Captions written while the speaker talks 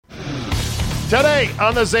Today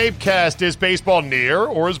on the CzabeCast, is baseball near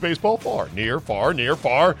or is baseball far? Near, far, near,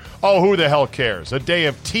 far. Oh, who the hell cares? A day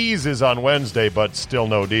of teases on Wednesday, but still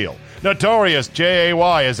no deal. Notorious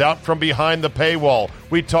J.A.Y. is out from behind the paywall.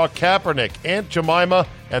 We talk Kaepernick, Aunt Jemima,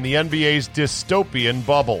 and the NBA's dystopian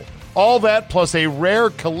bubble. All that plus a rare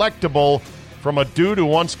collectible from a dude who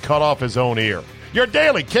once cut off his own ear. Your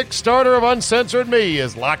daily Kickstarter of Uncensored Me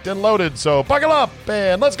is locked and loaded, so buckle up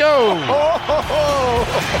and let's go!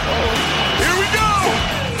 Here we go!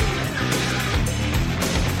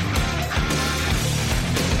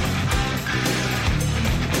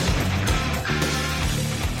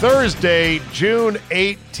 Thursday, June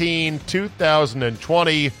 18,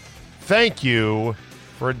 2020. Thank you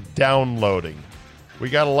for downloading. We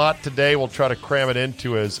got a lot today. We'll try to cram it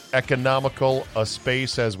into as economical a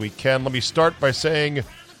space as we can. Let me start by saying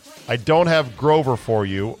I don't have Grover for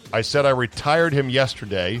you. I said I retired him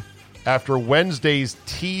yesterday after Wednesday's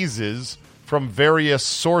teases from various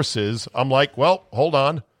sources. I'm like, well, hold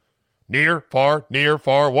on. Near, far,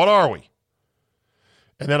 what are we?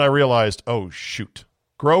 And then I realized, oh, shoot.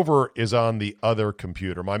 Grover is on the other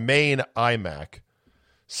computer. My main iMac,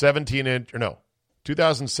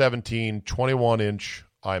 2017 21-inch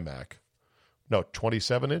iMac. No,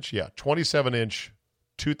 27-inch? Yeah, 27-inch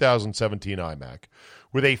 2017 iMac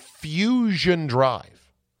with a Fusion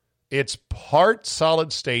drive. It's part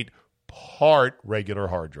solid state, part regular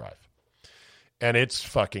hard drive. And it's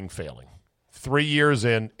fucking failing. 3 years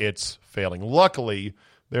in, it's failing. Luckily,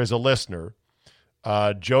 there's a listener,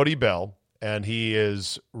 Jody Bell, and he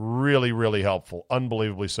is really, really helpful.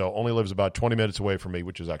 Unbelievably so. Only lives about 20 minutes away from me,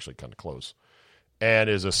 which is actually kind of close. And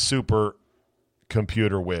is a super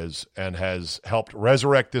computer whiz and has helped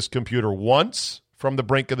resurrect this computer once from the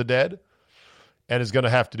brink of the dead and is going to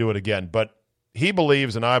have to do it again. But he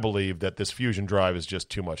believes and I believe that this Fusion drive is just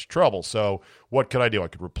too much trouble. So what could I do? I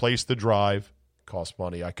could replace the drive, cost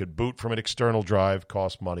money. I could boot from an external drive,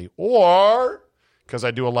 cost money. Or, because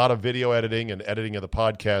I do a lot of video editing and editing of the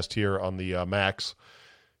podcast here on the Macs,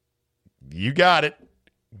 you got it.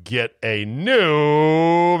 Get a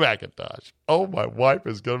new Macintosh. Oh, my wife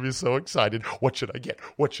is going to be so excited. What should I get?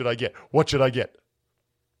 What should I get? What should I get?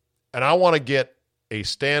 And I want to get a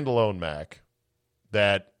standalone Mac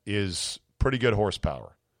that is pretty good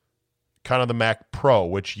horsepower. Kind of the Mac Pro,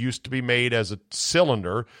 which used to be made as a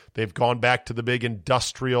cylinder. They've gone back to the big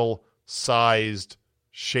industrial-sized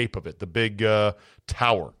shape of it, the big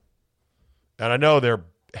tower. And I know they're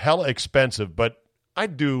hella expensive, but I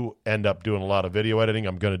do end up doing a lot of video editing.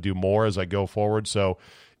 I'm going to do more as I go forward, so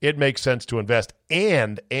it makes sense to invest.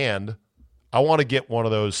 And I want to get one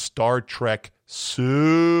of those Star Trek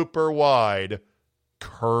super wide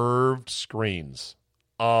curved screens.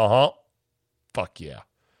 Fuck yeah.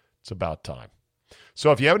 It's about time.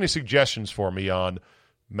 So if you have any suggestions for me on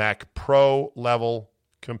Mac Pro level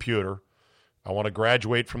computer, I want to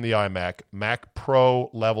graduate from the iMac, Mac Pro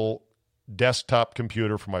level desktop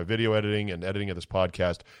computer for my video editing and editing of this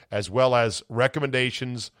podcast, as well as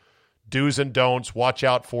recommendations, do's and don'ts, watch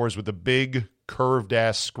out fors with the big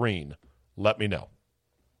curved-ass screen, let me know.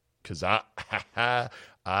 Because I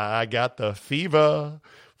got the fever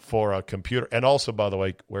for a computer. And also, by the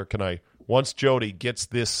way, once Jody gets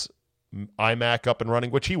this iMac up and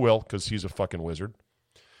running, which he will because he's a fucking wizard,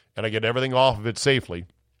 and I get everything off of it safely,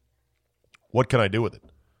 what can I do with it?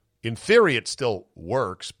 In theory, it still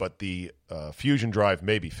works, but the Fusion drive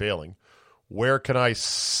may be failing. Where can I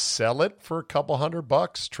sell it for a couple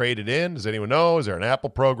 $100? Trade it in? Does anyone know? Is there an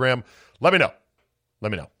Apple program? Let me know.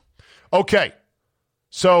 Okay,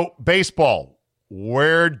 so baseball.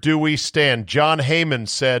 Where do we stand? John Heyman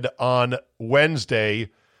said on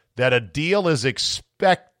Wednesday that a deal is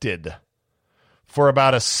expected for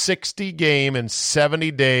about a 60-game and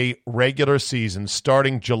 70-day regular season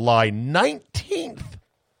starting July 19th.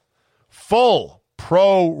 Full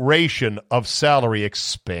proration of salary,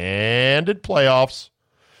 expanded playoffs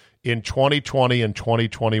in 2020 and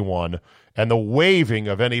 2021, and the waiving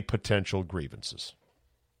of any potential grievances.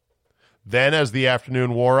 Then, as the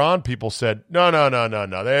afternoon wore on, people said, no,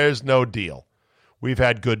 there's no deal. We've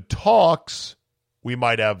had good talks. We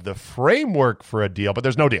might have the framework for a deal, but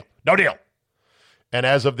there's no deal. No deal. And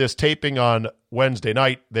as of this taping on Wednesday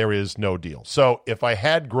night, there is no deal. So if I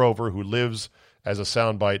had Grover, who lives as a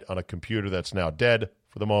soundbite on a computer that's now dead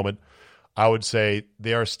for the moment, I would say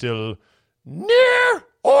they are still near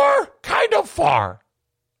or kind of far.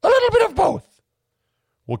 A little bit of both.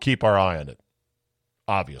 We'll keep our eye on it,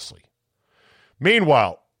 obviously.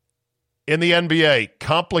 Meanwhile, in the NBA,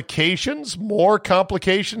 more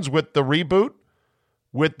complications with the reboot,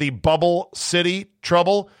 with the bubble city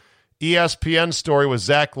trouble. ESPN story with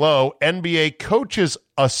Zach Lowe. NBA Coaches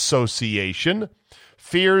Association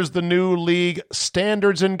fears the new league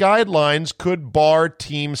standards and guidelines could bar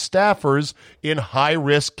team staffers in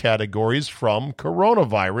high-risk categories from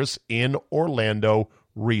coronavirus in Orlando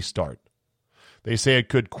restart. They say it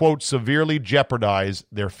could, quote, severely jeopardize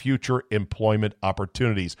their future employment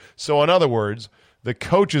opportunities. So in other words, the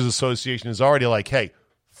Coaches Association is already like, hey,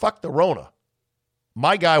 fuck the Rona.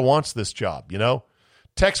 My guy wants this job, you know?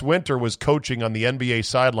 Tex Winter was coaching on the NBA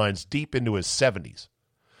sidelines deep into his 70s.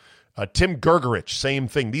 Tim Gergerich, same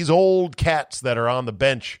thing. These old cats that are on the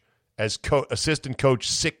bench as assistant coach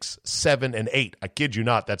 6, 7, and 8. I kid you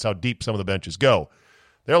not, that's how deep some of the benches go.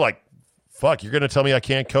 They're like, fuck, you're going to tell me I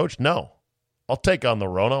can't coach? No. I'll take on the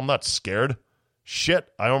Rona. I'm not scared. Shit,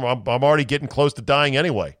 I'm already getting close to dying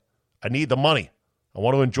anyway. I need the money. I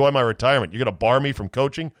want to enjoy my retirement. You're going to bar me from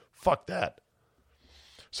coaching? Fuck that.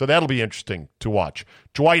 So that'll be interesting to watch.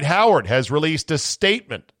 Dwight Howard has released a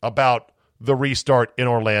statement about the restart in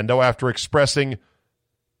Orlando after expressing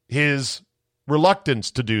his reluctance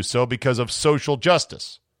to do so because of social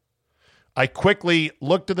justice. I quickly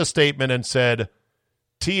looked at the statement and said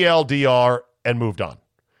TLDR and moved on.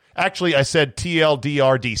 Actually, I said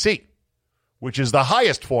TLDRDC, which is the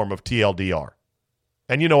highest form of TLDR.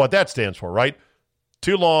 And you know what that stands for, right?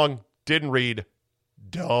 Too long, didn't read,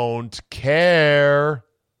 don't care.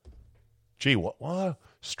 Gee, what?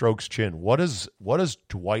 Strokes chin. What does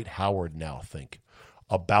Dwight Howard now think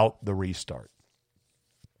about the restart?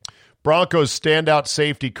 Broncos standout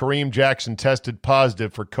safety Kareem Jackson tested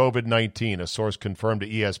positive for COVID-19. A source confirmed to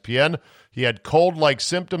ESPN. He had cold-like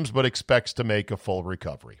symptoms but expects to make a full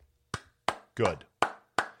recovery. Good.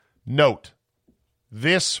 Note,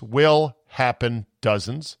 this will happen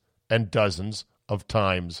dozens and dozens of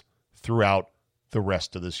times throughout the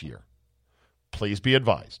rest of this year. Please be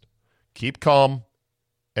advised. Keep calm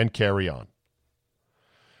and carry on.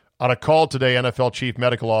 On a call today, NFL Chief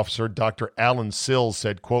Medical Officer Dr. Alan Sills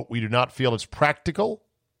said, quote, we do not feel it's practical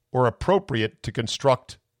or appropriate to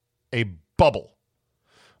construct a bubble.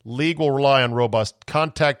 League will rely on robust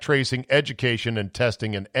contact tracing, education, and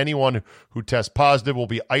testing, and anyone who tests positive will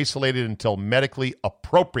be isolated until medically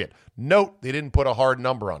appropriate. Note, they didn't put a hard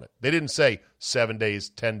number on it. They didn't say 7 days,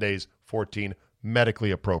 10 days, 14,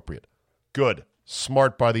 medically appropriate. Good.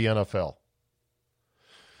 Smart by the NFL.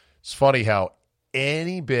 It's funny how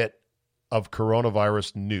any bit of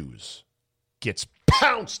coronavirus news gets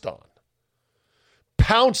pounced on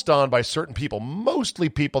by certain people, mostly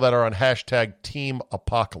people that are on hashtag Team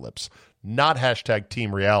Apocalypse, not hashtag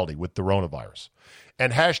Team Reality with the coronavirus.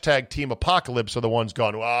 And hashtag Team Apocalypse are the ones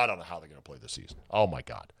going, well, I don't know how they're going to play this season. Oh, my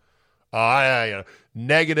God.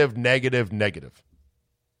 Negative. Darren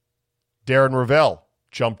Ravel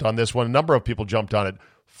jumped on this one. A number of people jumped on it.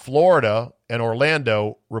 Florida and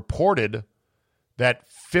Orlando reported that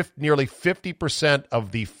nearly 50%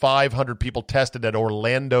 of the 500 people tested at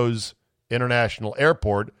Orlando's International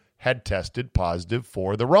Airport had tested positive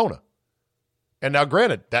for the Rona. And now,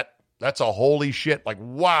 granted, that's a holy shit. Like,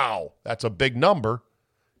 wow, that's a big number.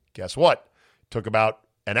 Guess what? It took about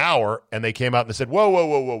an hour, and they came out and they said,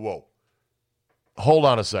 whoa. Hold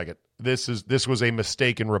on a second. This was a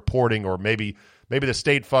mistake in reporting, or maybe the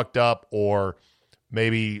state fucked up, or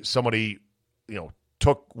maybe somebody,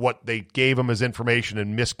 took what they gave them as information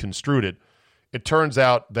and misconstrued it. It turns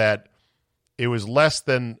out that it was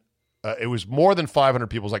it was more than 500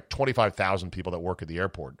 people. It was like 25,000 people that work at the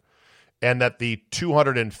airport. And that the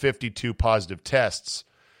 252 positive tests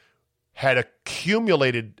had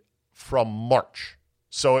accumulated from March.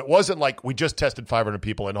 So it wasn't like we just tested 500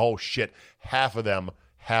 people and, oh, shit, half of them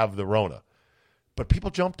have the Rona. But people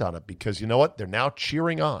jumped on it because, you know what? They're now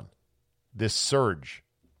cheering on this surge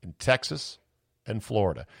in Texas and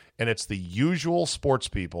Florida. And it's the usual sports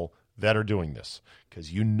people that are doing this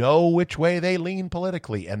because you know which way they lean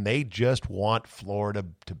politically, and they just want Florida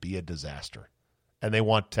to be a disaster, and they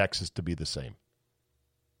want Texas to be the same.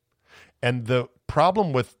 And the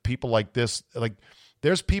problem with people like this, like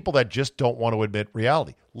there's people that just don't want to admit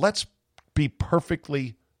reality. Let's be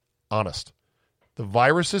perfectly honest. The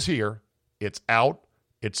virus is here. It's out.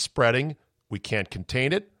 It's spreading. We can't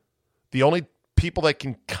contain it. The only people that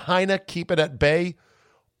can kind of keep it at bay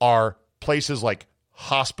are places like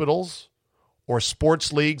hospitals or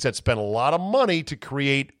sports leagues that spend a lot of money to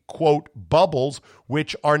create, quote, bubbles,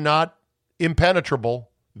 which are not impenetrable.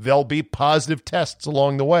 There'll be positive tests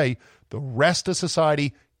along the way. The rest of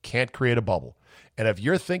society can't create a bubble. And if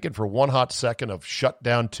you're thinking for one hot second of shut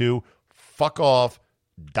down too, fuck off,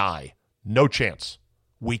 die. No chance.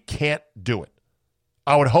 We can't do it.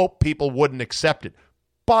 I would hope people wouldn't accept it.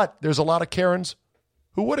 But there's a lot of Karens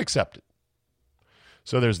who would accept it.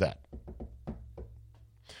 So there's that.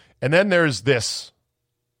 And then there's this.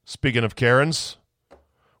 Speaking of Karens,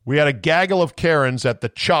 we had a gaggle of Karens at the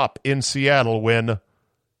Chop in Seattle when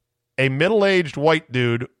a middle-aged white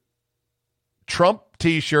dude, Trump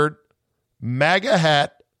t-shirt, MAGA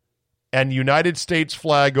hat, and United States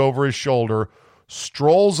flag over his shoulder,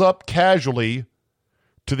 strolls up casually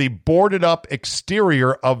to the boarded-up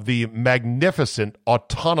exterior of the magnificent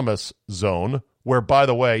autonomous zone, where, by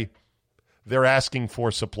the way, they're asking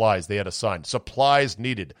for supplies. They had a sign. Supplies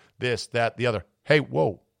needed. This, that, the other. Hey,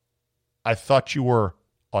 whoa. I thought you were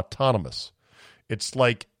autonomous. It's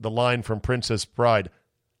like the line from Princess Bride.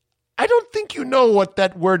 I don't think you know what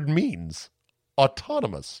that word means.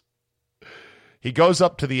 Autonomous. He goes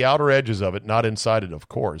up to the outer edges of it, not inside it, of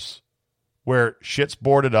course, where shit's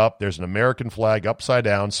boarded up. There's an American flag upside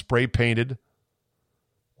down, spray painted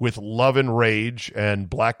with love and rage and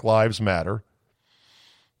Black Lives Matter.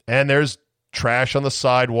 And there's trash on the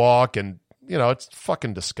sidewalk, and, you know, it's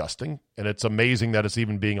fucking disgusting. And it's amazing that it's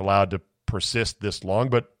even being allowed to persist this long.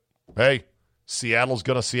 But, hey, Seattle's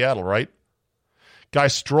gonna Seattle, right? Guy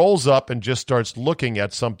strolls up and just starts looking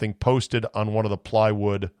at something posted on one of the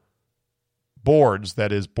plywood boards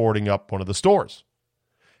that is boarding up one of the stores.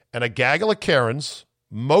 And a gaggle of Karens,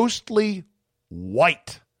 mostly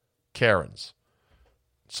white Karens.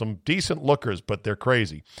 Some decent lookers, but they're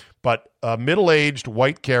crazy. But middle-aged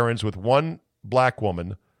white Karens with one black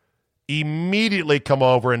woman immediately come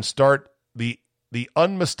over and start the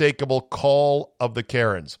unmistakable call of the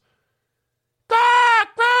Karens.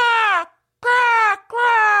 Quack, quack, quack,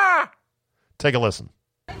 quack. Take a listen.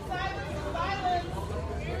 Hey,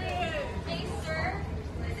 sir,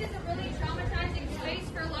 this is a really traumatizing space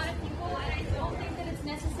for a lot of people, and I don't think that it's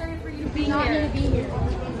necessary for you to be here.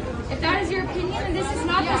 If that is your opinion, then this is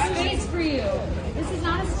not the space for you. This is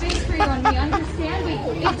not a space for you, and we understand.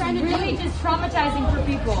 It's really just traumatizing for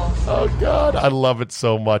people. Oh, God. I love it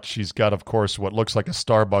so much. She's got, of course, what looks like a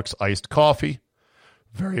Starbucks iced coffee,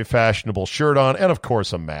 very fashionable shirt on, and, of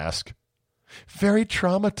course, a mask. Very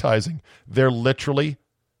traumatizing. They're literally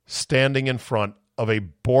standing in front of a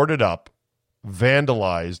boarded up,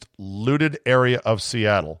 vandalized, looted area of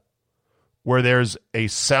Seattle where there's a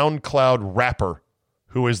SoundCloud rapper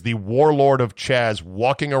who is the warlord of Chaz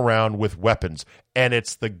walking around with weapons. And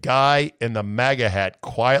it's the guy in the MAGA hat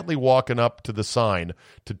quietly walking up to the sign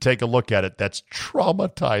to take a look at it. That's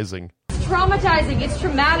traumatizing. It's traumatizing. It's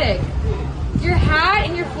traumatic. Your hat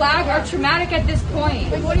and your flag are traumatic at this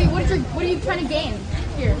point. Like, what are you trying to gain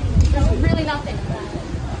here? There's really nothing.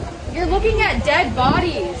 You're looking at dead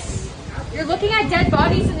bodies. You're looking at dead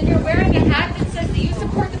bodies, and then you're wearing a hat that says that you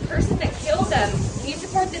support the person that killed them. You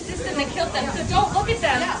support the system that killed them. So don't look at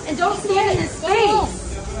them and don't stand in this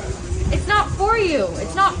space. It's not for you.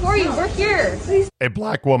 It's not for you. We're here. A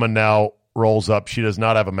black woman now rolls up. She does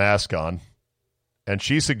not have a mask on. And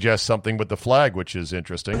she suggests something with the flag, which is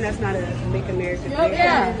interesting. That's not a Make America thing.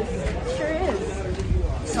 Yeah, it sure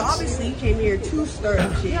is. So obviously you came here to start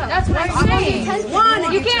shit. Yeah, that's what I'm saying.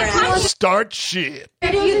 You can't come. Start shit.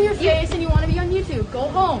 Videos in your face and you want to be on YouTube. Go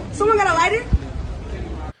home. Someone got a lighter?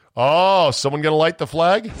 Oh, someone going to light the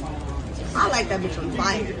flag? I light that bitch on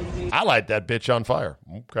fire. I light that bitch on fire.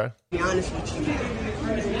 Okay. To be honest with you.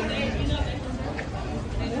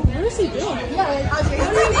 What is he doing? Yeah,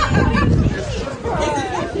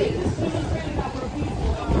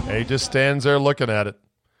 He just stands there looking at it.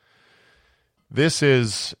 This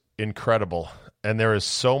is incredible. And there is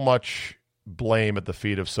so much blame at the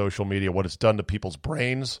feet of social media, what it's done to people's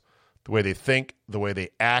brains, the way they think, the way they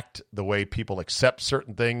act, the way people accept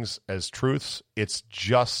certain things as truths. It's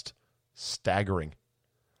just staggering.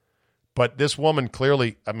 But this woman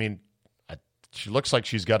clearly, I mean, she looks like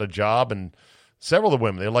she's got a job, and several of the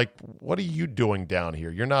women, they're like, what are you doing down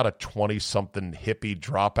here? You're not a 20-something hippie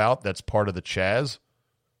dropout that's part of the Chaz.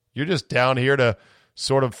 You're just down here to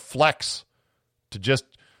sort of flex, to just,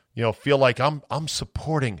 you know, feel like I'm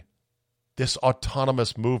supporting this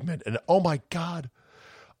autonomous movement. And oh my God,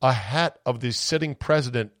 a hat of the sitting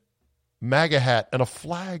president, MAGA hat, and a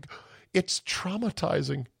flag. It's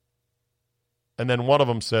traumatizing. And then one of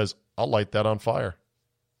them says, I'll light that on fire.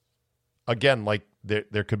 Again, like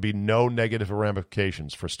there could be no negative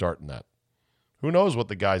ramifications for starting that. Who knows what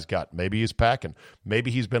the guy's got? Maybe he's packing. Maybe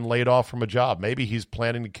he's been laid off from a job. Maybe he's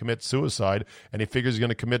planning to commit suicide, and he figures he's going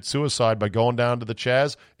to commit suicide by going down to the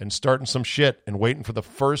Chaz and starting some shit and waiting for the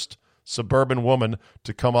first suburban woman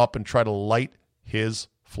to come up and try to light his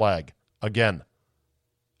flag. Again,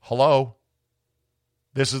 hello?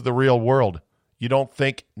 This is the real world. You don't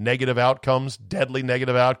think negative outcomes, deadly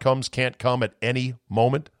negative outcomes, can't come at any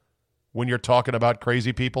moment when you're talking about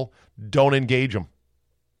crazy people? Don't engage them.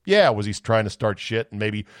 Yeah, was he trying to start shit and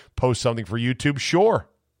maybe post something for YouTube? Sure.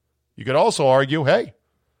 You could also argue, hey,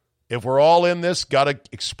 if we're all in this, got to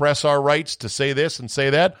express our rights to say this and say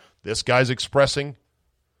that. This guy's expressing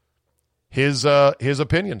his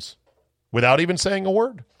opinions without even saying a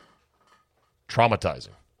word.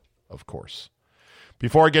 Traumatizing, of course.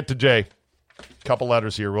 Before I get to Jay, a couple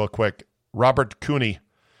letters here real quick. Robert Cooney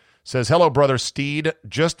says, hello, brother Steed.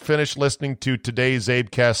 Just finished listening to today's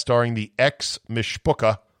CzabeCast starring the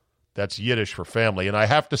ex-Mishpucha. That's Yiddish for family. And I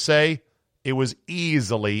have to say, it was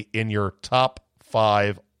easily in your top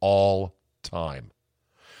 5 all time.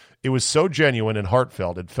 It was so genuine and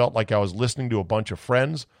heartfelt, it felt like I was listening to a bunch of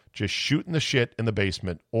friends just shooting the shit in the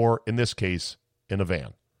basement, or in this case, in a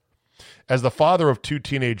van. As the father of 2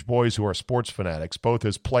 teenage boys who are sports fanatics, both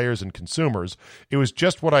as players and consumers, it was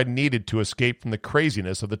just what I needed to escape from the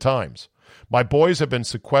craziness of the times. My boys have been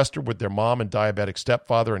sequestered with their mom and diabetic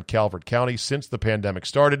stepfather in Calvert County since the pandemic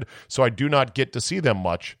started, so I do not get to see them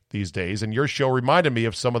much these days, and your show reminded me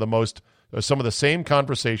of some of the same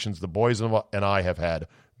conversations the boys and I have had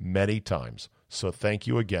many times. So thank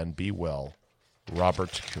you again. Be well,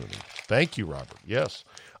 Robert Cooney. Thank you, Robert. Yes.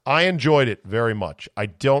 I enjoyed it very much. I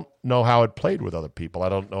don't know how it played with other people. I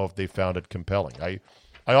don't know if they found it compelling. I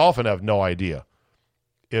often have no idea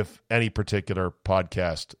if any particular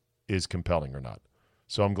podcast is compelling or not.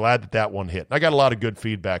 So I'm glad that one hit. I got a lot of good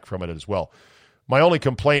feedback from it as well. My only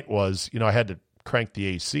complaint was, I had to crank the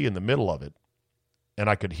AC in the middle of it, and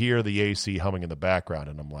I could hear the AC humming in the background,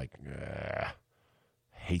 and I'm like,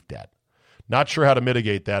 hate that. Not sure how to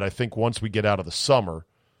mitigate that. I think once we get out of the summer,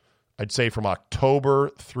 I'd say from October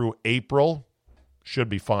through April should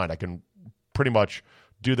be fine. I can pretty much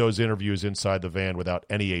do those interviews inside the van without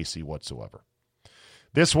any AC whatsoever.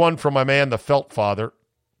 This one from my man, the Felt Father,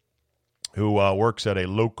 who works at a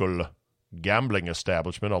local gambling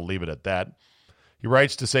establishment. I'll leave it at that. He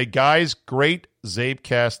writes to say, guys, great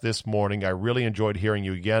CzabeCast this morning. I really enjoyed hearing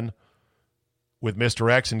you again with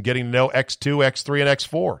Mr. X and getting to know X2, X3, and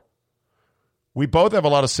X4. We both have a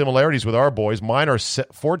lot of similarities with our boys. Mine are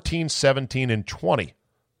 14, 17, and 20.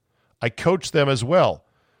 I coach them as well.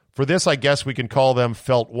 For this, I guess we can call them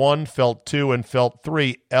Felt 1, Felt 2, and Felt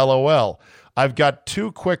 3, LOL. I've got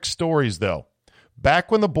 2 quick stories, though. Back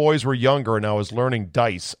when the boys were younger and I was learning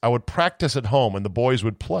dice, I would practice at home and the boys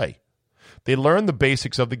would play. They learned the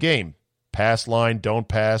basics of the game. Pass line, don't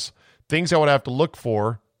pass. Things I would have to look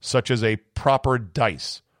for, such as a proper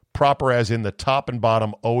dice. Proper as in the top and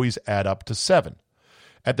bottom always add up to 7.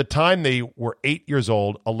 At the time, they were 8 years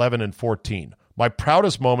old, 11 and 14. My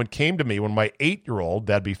proudest moment came to me when my 8-year-old,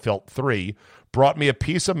 that'd be Felt 3, brought me a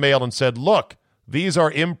piece of mail and said, look, these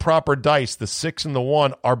are improper dice. The 6 and the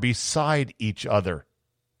 1 are beside each other.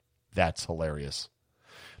 That's hilarious.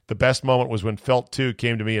 The best moment was when Felt 2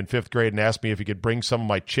 came to me in 5th grade and asked me if he could bring some of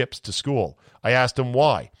my chips to school. I asked him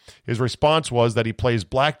why. His response was that he plays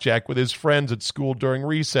blackjack with his friends at school during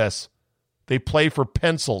recess. They play for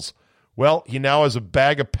pencils. Well, he now has a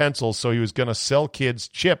bag of pencils, so he was going to sell kids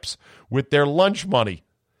chips with their lunch money.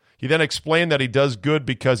 He then explained that he does good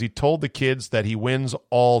because he told the kids that he wins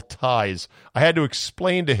all ties. I had to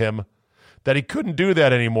explain to him that he couldn't do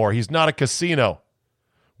that anymore. He's not a casino.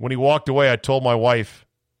 When he walked away, I told my wife,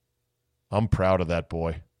 I'm proud of that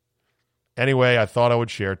boy. Anyway, I thought I would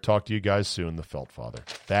share. Talk to you guys soon, the Felt Father.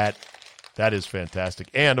 That is fantastic.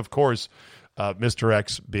 And, of course, Mr.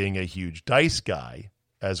 X, being a huge dice guy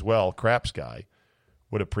as well, craps guy,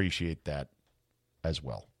 would appreciate that as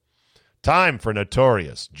well. Time for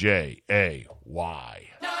Notorious J.A.Y.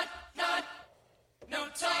 Not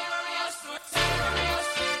notorious.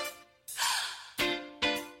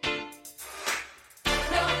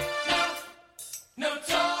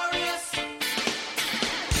 Notorious.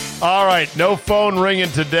 All right, no phone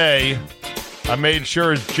ringing today. I made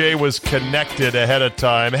sure Jay was connected ahead of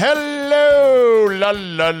time. Hello, la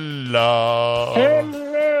la la.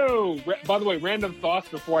 Hello. By the way, random thoughts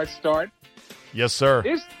before I start. Yes, sir.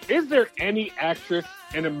 Is there any actress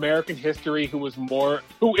in American history who is more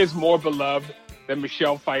beloved than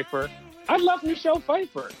Michelle Pfeiffer? I love Michelle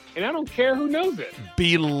Pfeiffer, and I don't care who knows it.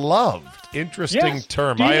 Beloved, interesting Yes.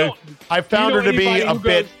 term. I found her to be a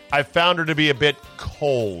bit. I found her to be a bit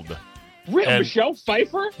cold. Really, And- Michelle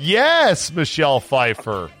Pfeiffer? Yes, Michelle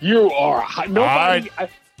Pfeiffer. You are nobody.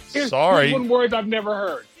 Here's Sorry. one word I've never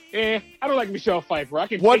heard. I don't like Michelle Pfeiffer. I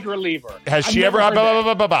can What- take her or leave her. Has I've she never ever?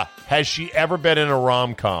 heard that. Has she ever been in a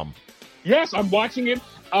rom-com? Yes, I'm watching it.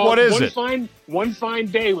 What is it? One fine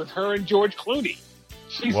day with her and George Clooney.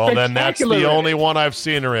 She's Well, then that's spectacular the in only it. one I've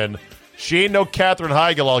seen her in. She ain't no Katherine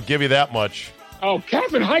Heigl, I'll give you that much. Oh,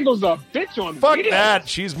 Katherine Heigl's a bitch on Fuck video. that.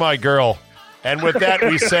 She's my girl. And with that,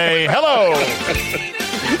 we say hello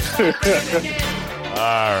All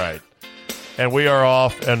right. And we are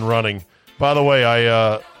off and running. By the way,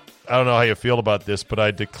 I don't know how you feel about this, but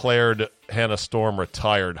I declared Hannah Storm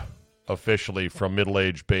retired officially from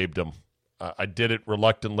middle-aged babedom. I did it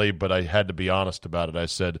reluctantly, but I had to be honest about it. I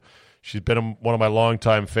said, she's been one of my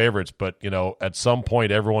longtime favorites, but, at some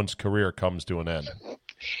point, everyone's career comes to an end.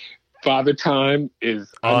 Father Time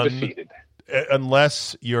is undefeated.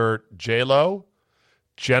 Unless you're J-Lo,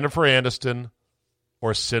 Jennifer Aniston,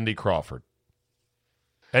 or Cindy Crawford.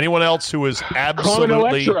 Anyone else who is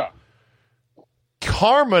absolutely...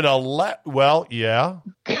 Carmen Electra. Well, yeah.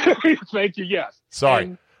 Thank you, yes. Sorry.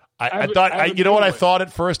 And I thought, you know what I thought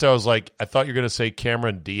at first? I was like, I thought you were going to say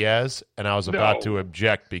Cameron Diaz, and I was about to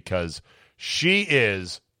object because she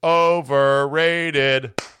is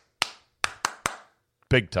overrated.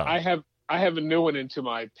 Big time. I have a new one into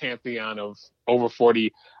my pantheon of over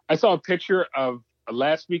 40. I saw a picture of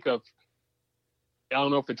last week of, I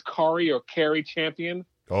don't know if it's Kari or Carrie Champion.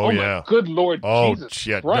 Oh yeah. My good Lord Jesus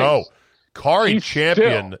shit. Christ. No. Kari She's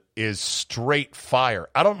Champion still is straight fire.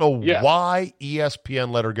 I don't know why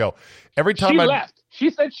ESPN let her go. Every time she left.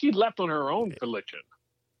 She said she left on her own volition.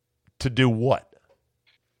 To do what?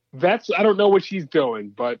 I don't know what she's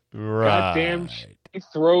doing, but goddamn, she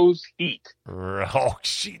throws heat. Oh,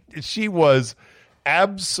 she was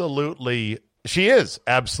absolutely, she is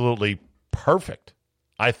absolutely perfect,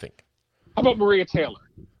 I think. How about Maria Taylor?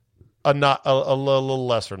 A little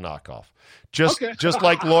lesser knockoff. Just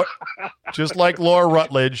like Laura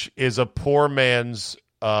Rutledge is a poor man's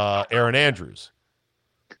Aaron Andrews.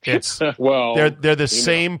 It's they're the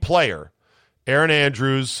same player. Aaron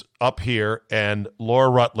Andrews up here and Laura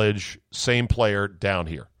Rutledge, same player down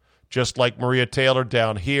here. Just like Maria Taylor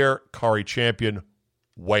down here, Kari Champion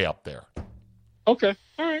way up there. Okay,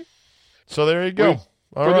 all right. So there you go.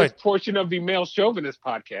 All right. This portion of the male chauvinist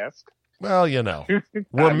podcast. Well,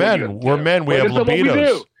 we're men. We're men. We have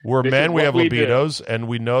libidos. We're men. We have libidos, and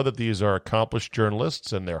we know that these are accomplished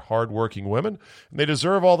journalists and they're hardworking women, and they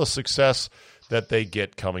deserve all the success that they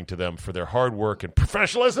get coming to them for their hard work and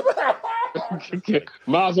professionalism.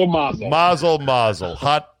 Mazel, mazel. Mazel, mazel.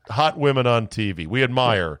 Hot women on TV. We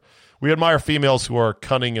admire females who are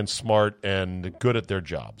cunning and smart and good at their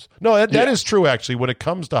jobs. No, that is true, actually. When it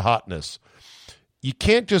comes to hotness, you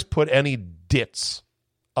can't just put any dits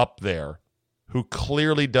up there who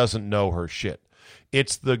clearly doesn't know her shit.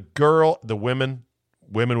 It's the women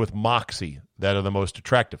with moxie that are the most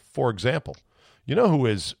attractive. For example, you know who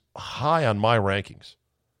is high on my rankings?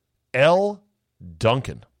 Elle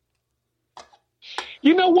Duncan.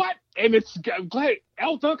 You know what? And I'm glad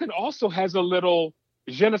Elle Duncan also has a little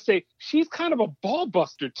je ne sais. She's kind of a ball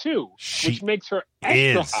buster too, which makes her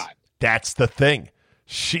extra hot. That's the thing.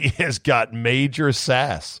 She has got major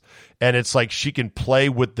sass. And it's like she can play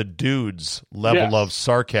with the dude's level of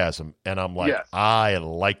sarcasm. And I'm like, I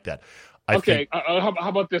like that. How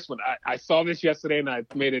about this one? I saw this yesterday and I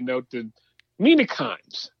made a note to Mina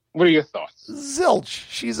Kimes. What are your thoughts? Zilch.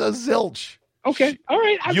 She's a zilch. Okay. All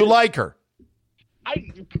right. You like her.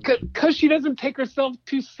 Because she doesn't take herself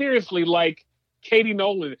too seriously like Katie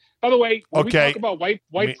Nolan. By the way, when we talk about white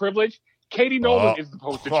privilege, Katie Nolan is the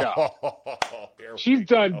poster child. She's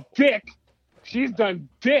done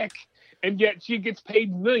dick. And yet she gets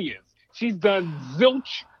paid millions. She's done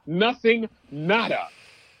zilch, nothing, nada.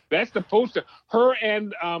 That's the poster. Her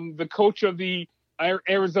and the coach of the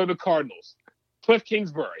Arizona Cardinals, Cliff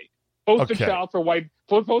Kingsbury, poster child for white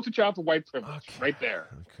privilege, right there.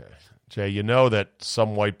 Okay, Jay, you know that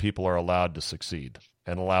some white people are allowed to succeed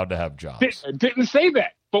and allowed to have jobs. Didn't say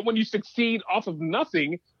that, but when you succeed off of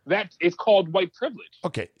nothing, that is called white privilege.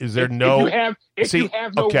 Okay, is there no? If you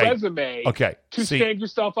have no resume to stand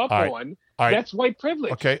yourself up on, that's white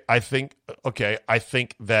privilege. Okay, I think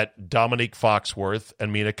that Dominique Foxworth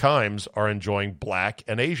and Mina Kimes are enjoying black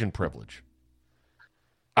and Asian privilege.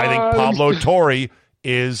 I think Pablo Torre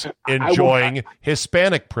is enjoying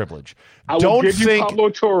Hispanic privilege. Don't think Pablo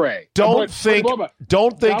Torre. Don't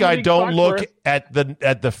think I don't look at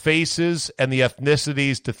the faces and the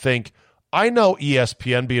ethnicities to think. I know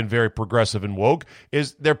ESPN, being very progressive and woke,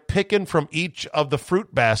 is they're picking from each of the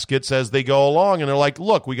fruit baskets as they go along, and they're like,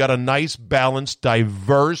 look, we got a nice, balanced,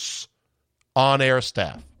 diverse on-air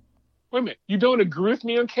staff. Wait a minute. You don't agree with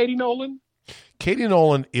me on Katie Nolan? Katie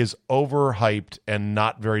Nolan is overhyped and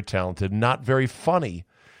not very talented, not very funny,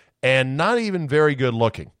 and not even very good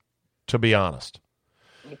looking, to be honest.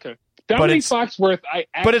 Okay. Dominique Foxworth, I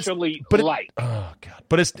actually like. Oh, God.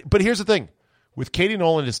 But here's the thing. With Katie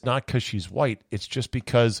Nolan, it's not because she's white. It's just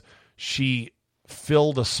because she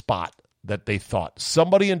filled a spot that they thought.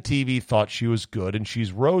 Somebody in TV thought she was good, and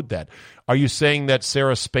she's rode that. Are you saying that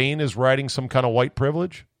Sarah Spain is riding some kind of white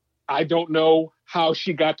privilege? I don't know how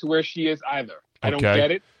she got to where she is either. I don't Okay.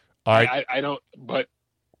 get it. All right. I don't, but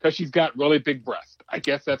because she's got really big breasts. I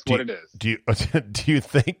guess that's what it is. Do you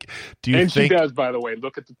think? She does, by the way.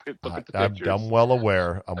 Look at the pictures. I'm well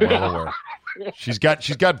aware. She's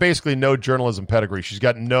got basically no journalism pedigree. She's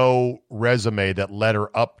got no resume that led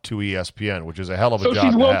her up to ESPN, which is a hell of a job. So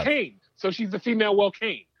she's to Will have. Cain. So she's the female Will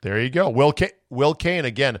Cain. There you go. Will Cain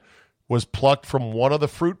again was plucked from one of the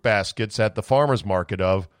fruit baskets at the farmers market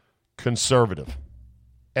of conservative,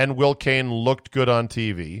 and Will Cain looked good on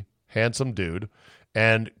TV, handsome dude,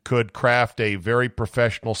 and could craft a very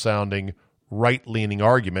professional sounding right-leaning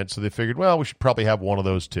argument. So they figured, well, we should probably have one of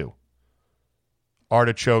those too.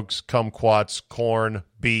 Artichokes, kumquats, corn,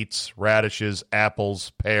 beets, radishes,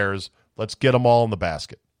 apples, pears. Let's get them all in the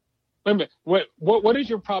basket. Wait a minute. What is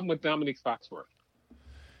your problem with Dominique Foxworth?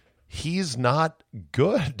 He's not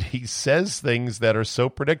good. He says things that are so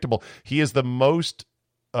predictable. He is the most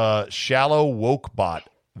shallow woke bot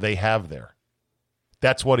they have there.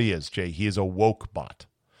 That's what he is, Jay. He is a woke bot.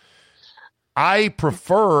 I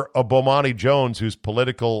prefer a Bomani Jones whose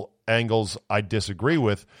political angles I disagree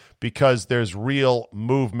with because there's real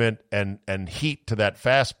movement and heat to that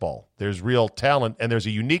fastball. There's real talent, and there's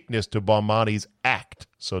a uniqueness to Bomani's act,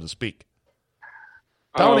 so to speak.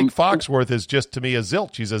 Dominic Foxworth is just, to me, a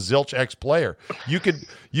zilch. He's a zilch ex-player. You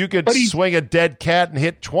could swing a dead cat and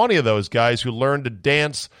hit 20 of those guys who learned to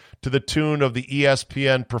dance to the tune of the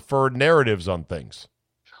ESPN preferred narratives on things.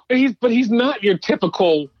 But he's not your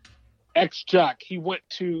typical ex-jock. He went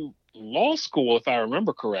to law school, if I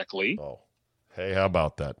remember correctly. Oh, hey, how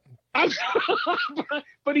about that?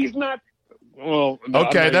 But he's not. Well, no,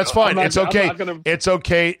 okay, that's fine. It's okay. It's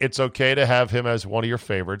okay. It's okay to have him as one of your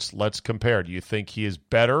favorites. Let's compare. Do you think he is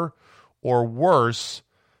better or worse?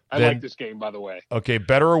 I like this game, by the way. Okay,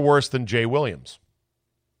 better or worse than Jay Williams?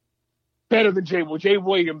 Better than Jay. Well, Jay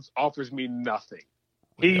Williams offers me nothing.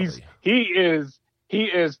 Really? He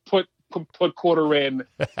is put quarter in.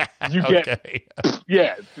 You okay.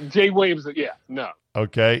 Get Jay Williams. Yeah, no.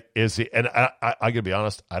 Okay, is he? And I gotta be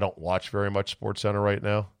honest. I don't watch very much SportsCenter right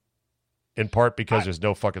now. In part because there's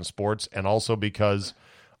no fucking sports, and also because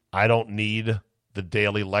I don't need the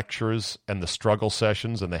daily lectures and the struggle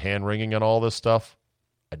sessions and the hand-wringing and all this stuff.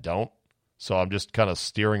 I don't. So I'm just kind of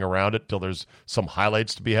steering around it till there's some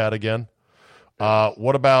highlights to be had again.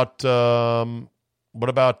 What about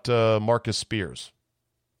Marcus Spears?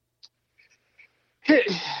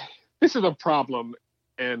 This is a problem,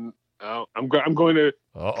 and I'm going to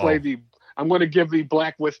I'm going to give the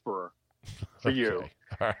Black Whisperer for you.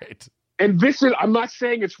 All right. And this is, I'm not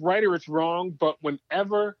saying it's right or it's wrong, but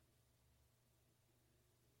whenever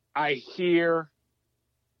I hear,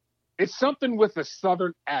 it's something with a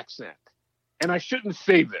Southern accent, and I shouldn't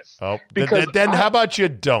say this. Oh, then how about you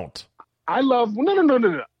don't? I love,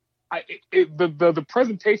 no. The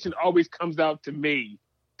presentation always comes out to me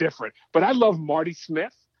different, but I love Marty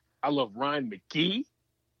Smith. I love Ryan McGee.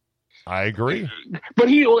 I agree. But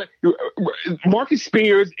Marcus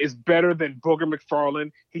Spears is better than Booger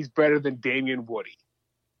McFarland. He's better than Damian Woody.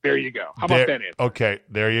 There you go. How about that answer? Okay,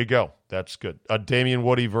 there you go. That's good. Damian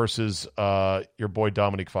Woody versus your boy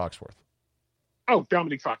Dominique Foxworth. Oh,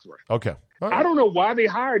 Dominique Foxworth. Okay. Right. I don't know why they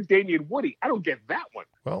hired Damian Woody. I don't get that one.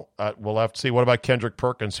 Well, we'll have to see. What about Kendrick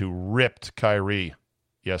Perkins, who ripped Kyrie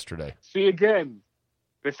yesterday? See, again,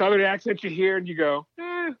 the Southern accent you hear and you go,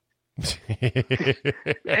 and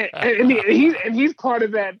he's part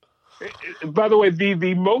of that. By the way,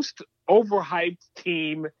 the most overhyped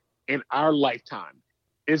team in our lifetime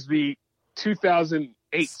is the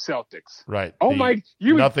 2008 Celtics. Right.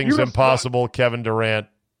 Nothing's impossible. Kevin Durant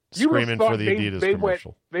screaming for the Adidas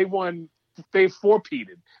commercial. They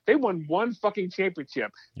four-peated. They won one fucking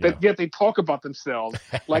championship. Yeah. Yet they talk about themselves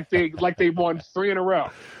like they won 3 in a row.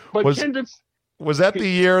 But was that the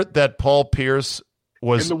year that Paul Pierce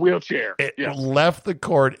was in the wheelchair? Left the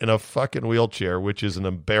court in a fucking wheelchair, which is an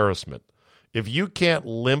embarrassment. If you can't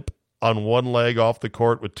limp on one leg off the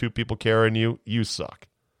court with two people carrying you, you suck.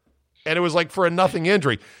 And it was like for a nothing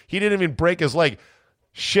injury. He didn't even break his leg.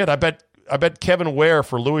 Shit, I bet Kevin Ware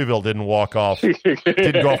for Louisville didn't go off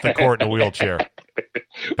the court in a wheelchair.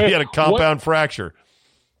 He had a compound fracture.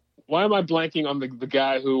 Why am I blanking on the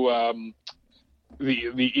guy who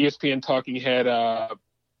the ESPN talking head?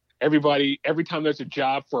 Everybody, every time there's a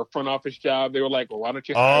job for a front office job, they were like, "Well, why don't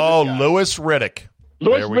you?" Louis Riddick.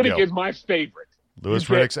 Louis Riddick is my favorite. Louis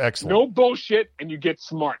Riddick's excellent. No bullshit, and you get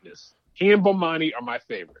smartness. He and Bomani are my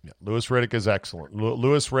favorite. Yeah, Louis Riddick is excellent.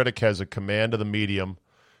 Louis Riddick has a command of the medium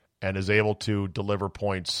and is able to deliver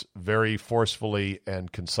points very forcefully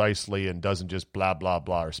and concisely and doesn't just blah, blah,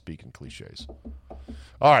 blah or speak in cliches.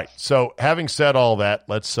 All right. So having said all that,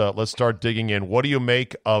 let's start digging in. What do you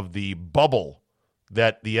make of the bubble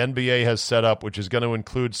that the NBA has set up, which is going to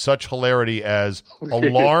include such hilarity as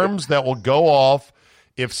alarms that will go off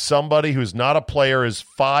if somebody who's not a player is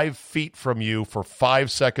 5 feet from you for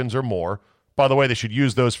 5 seconds or more? By the way, they should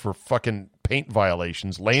use those for fucking paint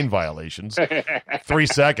violations, lane violations, 3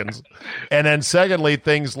 seconds. And then secondly,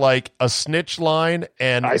 things like a snitch line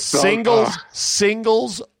and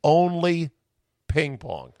singles only ping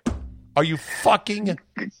pong. Are you fucking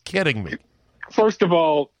kidding me? First of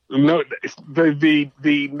all, no,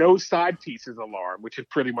 the no side pieces alarm, which is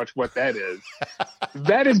pretty much what that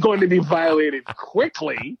is going to be violated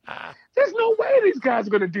quickly. There's no way these guys are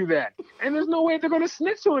going to do that. And there's no way they're going to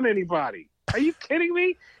snitch on anybody. Are you kidding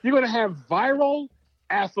me? You're going to have viral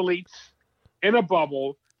athletes in a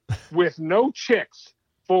bubble with no chicks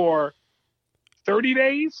for 30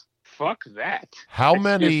 days? Fuck that. How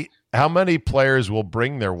many players will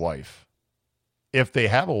bring their wife? If they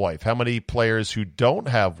have a wife, how many players who don't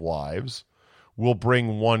have wives will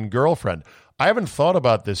bring one girlfriend? I haven't thought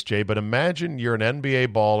about this, Jay, but imagine you're an NBA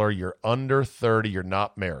baller, you're under 30, you're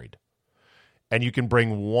not married, and you can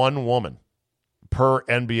bring one woman per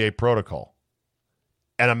NBA protocol.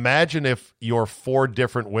 And imagine if your 4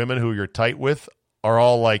 different women who you're tight with are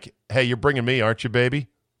all like, hey, you're bringing me, aren't you, baby?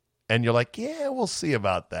 And you're like, yeah, we'll see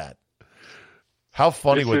about that. How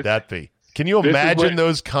funny would that be? Can you imagine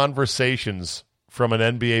those conversations from an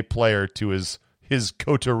NBA player to his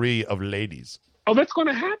coterie of ladies? Oh, that's going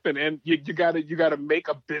to happen, and you got to make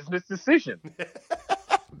a business decision.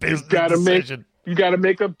 You got to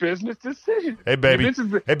make a business decision. Hey, baby.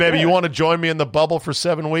 You want to join me in the bubble for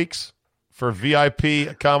 7 weeks for VIP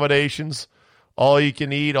accommodations, all you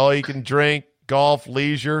can eat, all you can drink, golf,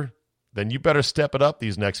 leisure? Then you better step it up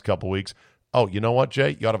these next couple weeks. Oh, you know what,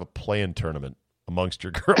 Jay? You ought to have a play-in tournament amongst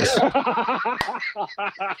your girls.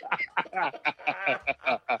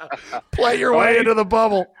 Play your way into the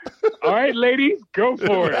bubble. All right, ladies, go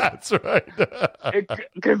for it. That's right.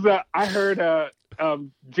 Because I heard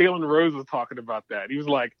Jalen Rose was talking about that. He was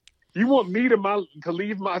like, you want me to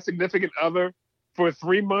leave my significant other for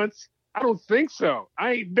 3 months? I don't think so.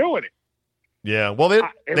 I ain't doing it. Yeah, well,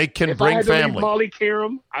 they can bring I had family. To leave Molly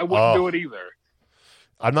Karam, I wouldn't do it either.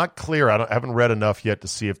 I'm not clear. I haven't read enough yet to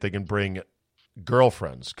see if they can bring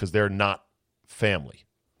girlfriends because they're not family.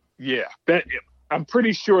 Yeah, I'm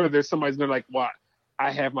pretty sure there's somebody's gonna like, "What?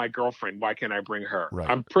 I have my girlfriend. Why can't I bring her?" Right.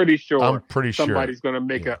 I'm pretty sure sure. somebody's going to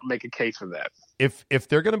make a case for that. If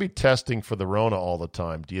they're going to be testing for the Rona all the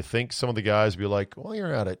time, do you think some of the guys be like, "Well,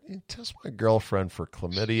 you're at it. Test my girlfriend for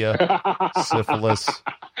chlamydia, syphilis,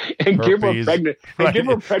 and herpes. give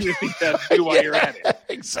her a pregnancy test too while you're at it."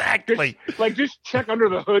 Exactly. Just check under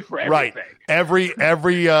the hood for everything. Right.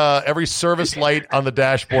 Every service light on the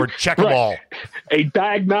dashboard, check them all. A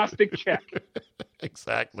diagnostic check.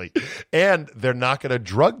 Exactly. And they're not going to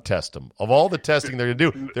drug test them. Of all the testing they're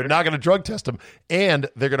going to do, they're not going to drug test them. And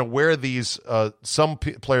they're going to wear these, some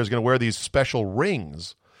players are going to wear these special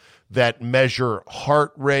rings that measure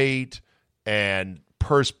heart rate and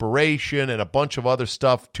perspiration and a bunch of other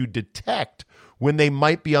stuff to detect when they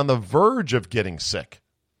might be on the verge of getting sick.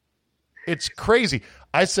 It's crazy.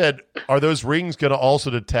 I said, are those rings going to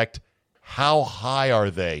also detect how high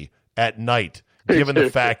are they at night? Given the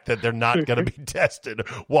fact that they're not going to be tested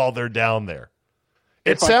while they're down there.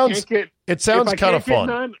 It sounds kind of fun.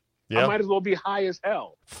 None, I might as well be high as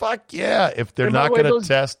hell. Fuck yeah. If they're not going to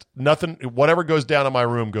test, nothing, whatever goes down in my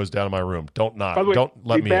room goes down in my room. Don't knock. By the way, don't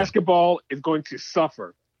let me basketball is going to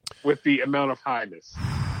suffer with the amount of highness.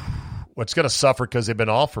 What's going to suffer because they've been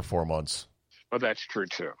off for 4 months. Well, that's true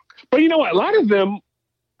too. But you know what? A lot of them,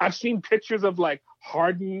 I've seen pictures of like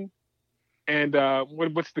Harden and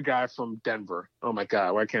what's the guy from Denver? Oh my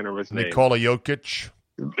God, why can't I remember his name? Nikola Jokic.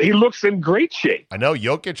 He looks in great shape. I know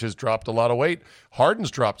Jokic has dropped a lot of weight.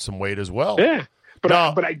 Harden's dropped some weight as well. Yeah, but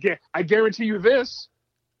I guarantee you this: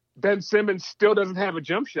 Ben Simmons still doesn't have a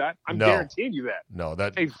jump shot. I'm guaranteeing you that. No,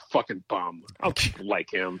 that he's a fucking bum. I don't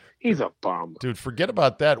like him. He's a bum, dude. Forget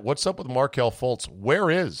about that. What's up with Markelle Fultz? Where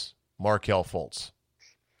is Markelle Fultz?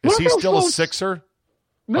 Is he still a Sixer?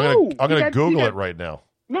 No, I'm going to Google it right now.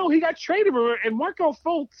 No, he got traded, and Markelle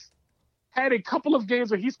Fultz had a couple of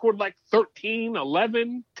games where he scored like 13,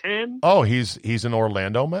 11, 10. Oh, he's an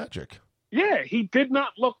Orlando Magic. Yeah, he did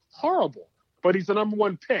not look horrible, but he's the number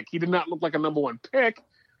 1 pick. He did not look like a number 1 pick,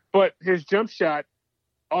 but his jump shot,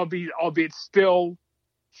 albeit still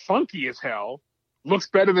funky as hell, looks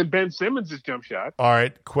better than Ben Simmons' jump shot. All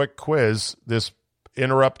right, quick quiz. This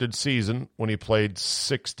interrupted season when he played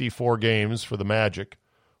 64 games for the Magic,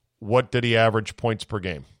 what did he average points per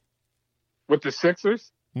game? With the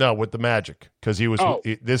Sixers? No, with the Magic, because he was Oh.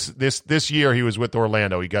 this year he was with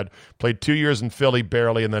Orlando. He played 2 years in Philly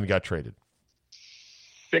barely, and then got traded.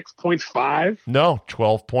 6.5. No,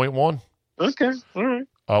 12.1. Okay, all right.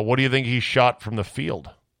 What do you think he shot from the field?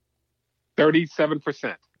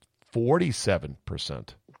 37%.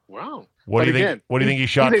 47%. Wow. What do you think? What do you think he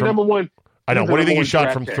shot he's from? number one. I know. he's What do you the think he number shot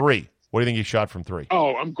one from draft pick. three? What do you think he shot from three?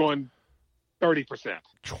 Oh, I'm going 30%.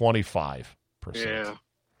 25%. Yeah.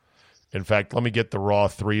 In fact, let me get the raw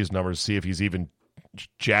threes numbers, see if he's even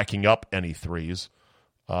jacking up any threes.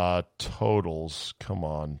 Totals. Come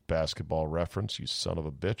on, Basketball Reference, you son of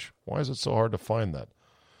a bitch. Why is it so hard to find that?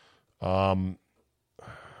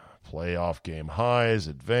 Playoff game highs,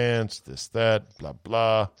 advanced, this, that, blah,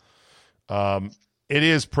 blah. It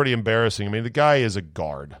is pretty embarrassing. I mean, the guy is a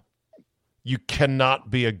guard. You cannot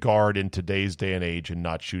be a guard in today's day and age and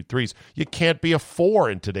not shoot threes. You can't be a 4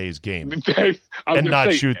 in today's game and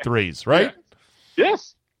not shoot threes, right? Yeah.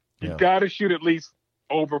 Yes. Yeah. You got to shoot at least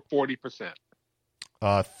over 40%.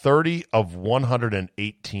 30 of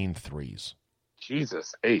 118 threes.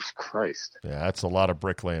 Jesus H. Christ. Yeah, that's a lot of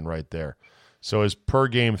bricklaying right there. So his per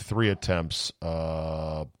game 3 attempts,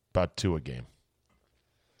 about 2 a game.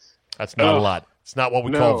 That's not a lot. It's not what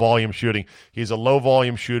we call volume shooting. He's a low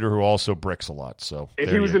volume shooter who also bricks a lot. So if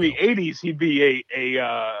he was in the 80s, he'd be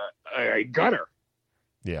a gunner.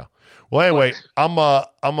 Yeah. Well, anyway,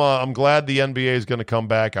 I'm glad the NBA is going to come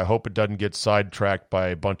back. I hope it doesn't get sidetracked by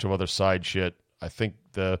a bunch of other side shit. I think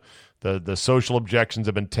the social objections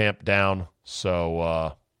have been tamped down.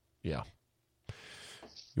 So yeah.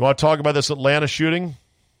 You want to talk about this Atlanta shooting?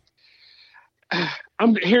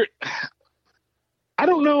 I'm here. I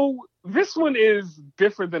don't know. This one is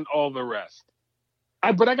different than all the rest.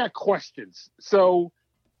 But I got questions. So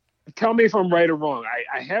tell me if I'm right or wrong.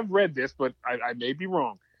 I have read this, but I may be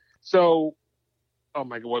wrong. So, oh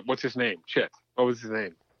my God, what's his name? Shit. What was his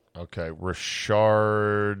name? Okay,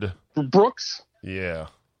 Rashard Brooks? Yeah.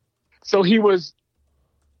 So he was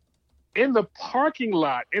in the parking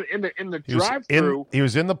lot, in the drive-thru. He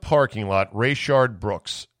was in the parking lot, Rashard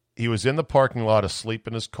Brooks. He was in the parking lot asleep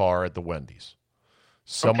in his car at the Wendy's.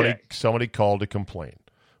 Somebody called to complain.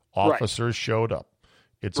 Officers showed up.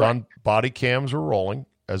 It's on body cams are rolling,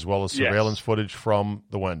 as well as surveillance footage from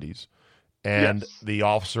the Wendy's. And the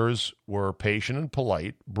officers were patient and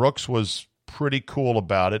polite. Brooks was pretty cool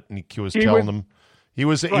about it, and he was telling them he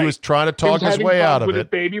was trying to talk his way out of with it. His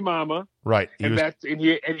baby mama, right? He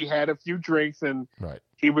had a few drinks, and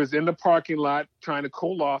he was in the parking lot trying to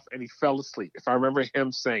cool off, and he fell asleep. If I remember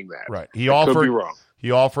him saying that, right? Could be wrong.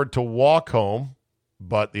 He offered to walk home,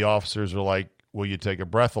 but the officers were like, "Will you take a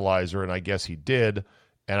breathalyzer?" And I guess he did.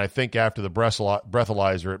 And I think after the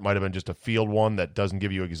breathalyzer, it might have been just a field one that doesn't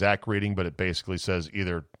give you exact reading, but it basically says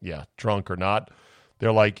either, drunk or not.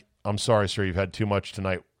 They're like, "I'm sorry, sir, you've had too much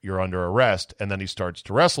tonight. You're under arrest." And then he starts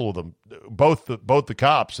to wrestle with them, both the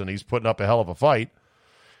cops, and he's putting up a hell of a fight.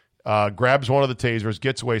 Grabs one of the tasers,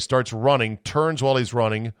 gets away, starts running, turns while he's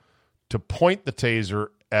running to point the taser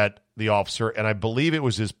at the officer, and I believe it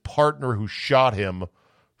was his partner who shot him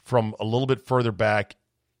from a little bit further back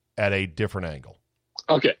at a different angle.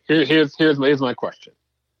 Okay, here's my question.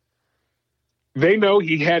 They know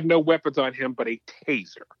he had no weapons on him but a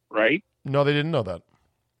taser, right? No, they didn't know that.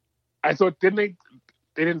 I thought, didn't they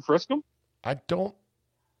didn't frisk him? I don't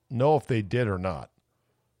know if they did or not.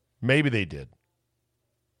 Maybe they did.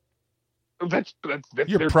 That's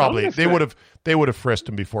You're probably they would have frisked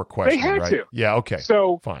him before questioning. They had right? to. Yeah. Okay.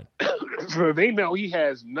 So fine. So they know he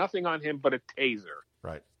has nothing on him but a taser.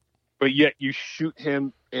 Right. But yet you shoot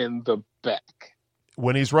him in the back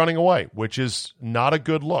when he's running away, which is not a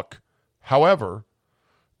good look. However,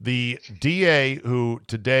 the DA who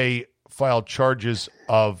today filed charges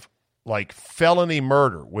of like felony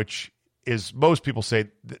murder, which is most people say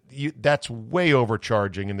that's way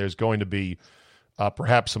overcharging, and there's going to be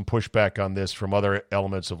perhaps some pushback on this from other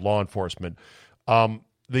elements of law enforcement.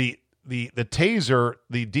 The taser,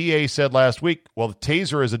 the DA said last week, well, the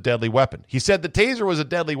taser is a deadly weapon. He said the taser was a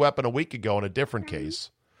deadly weapon a week ago in a different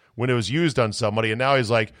case when it was used on somebody, and now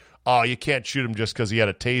he's like, oh, you can't shoot him just because he had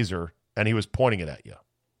a taser and he was pointing it at you.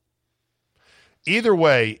 Either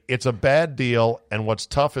way, it's a bad deal, and what's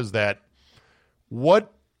tough is that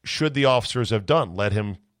what should the officers have done? Let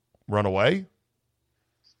him run away?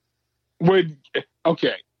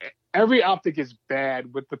 Okay, every optic is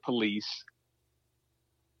bad with the police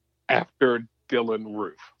after Dylan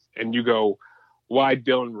Roof. And you go, why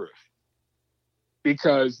Dylan Roof?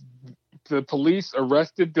 Because the police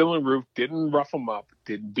arrested Dylan Roof, didn't rough him up,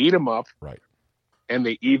 didn't beat him up. Right. And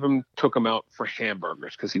they even took him out for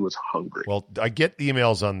hamburgers because he was hungry. Well, I get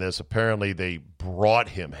emails on this. Apparently, they brought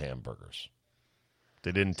him hamburgers.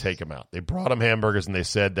 They didn't take him out. They brought him hamburgers, and they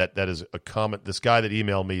said that is a common. This guy that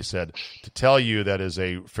emailed me said to tell you that is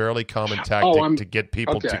a fairly common tactic to get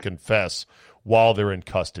people to confess while they're in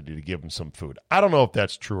custody, to give them some food. I don't know if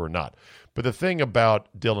that's true or not. But the thing about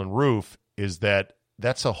Dylan Roof is that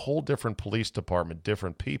that's a whole different police department,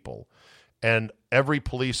 different people. And every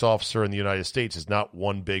police officer in the United States is not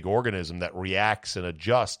one big organism that reacts and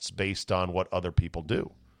adjusts based on what other people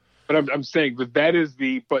do. But I'm saying that that is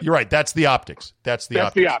the. But you're right. That's the optics. That's the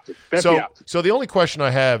optics. So the only question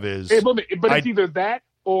I have is. But it's either that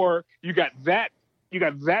or you got that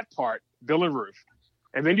part, Dylan Roof,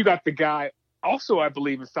 and then you got the guy also, I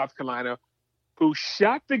believe, in South Carolina, who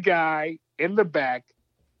shot the guy in the back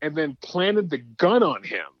and then planted the gun on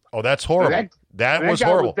him. Oh, that's horrible. That was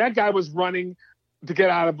horrible. That guy was running to get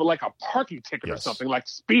out of like a parking ticket or something, like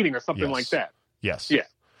speeding or something like that. Yes. Yeah.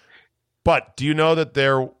 But do you know that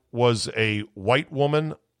there was a white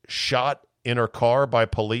woman shot in her car by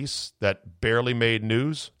police that barely made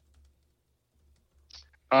news?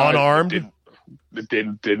 Unarmed?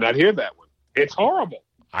 Did not hear that one. It's horrible.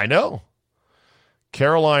 I know.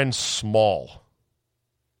 Caroline Small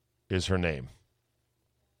is her name,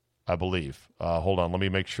 I believe. Hold on. Let me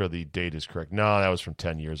make sure the date is correct. No, that was from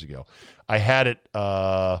 10 years ago. I had it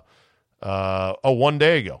 1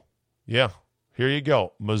 day ago. Yeah. Here you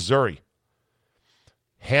go. Missouri.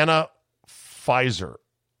 Hannah Pfizer.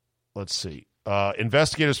 Let's see.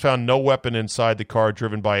 Investigators found no weapon inside the car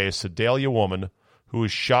driven by a Sedalia woman who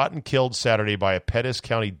was shot and killed Saturday by a Pettis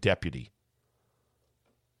County deputy.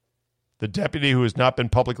 The deputy, who has not been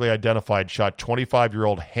publicly identified, shot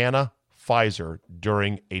 25-year-old Hannah Pfizer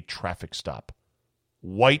during a traffic stop.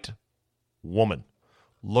 White woman.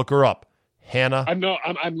 Look her up. Hannah. I know.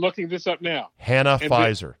 I'm looking this up now. Hannah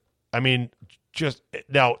Pfizer.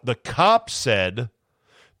 Now, the cop said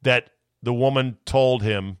that the woman told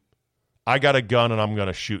him, I got a gun and I'm going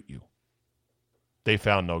to shoot you. They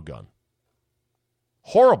found no gun.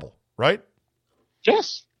 Horrible, right?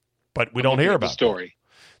 Yes. But we don't hear about the story.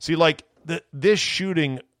 That. See, like this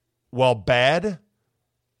shooting, while bad,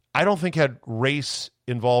 I don't think had race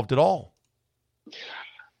involved at all.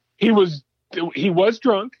 He was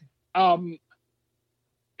drunk. Here's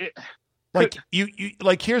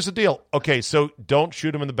the deal. Okay, so don't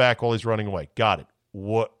shoot him in the back while he's running away. Got it.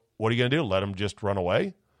 What are you going to do? Let him just run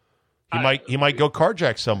away? He might go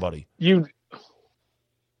carjack somebody.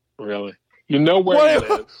 Really? You know where he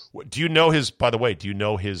lives. Do you know his? By the way, do you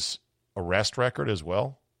know his arrest record as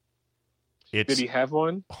well? Did he have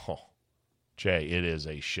one? Oh, Jay, it is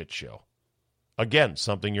a shit show. Again,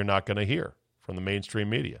 something you're not going to hear from the mainstream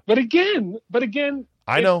media. But again,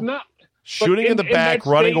 I know. Not, shooting in the back,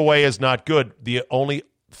 running away is not good. The only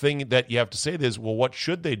thing that you have to say is, well, what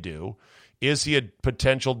should they do? Is he a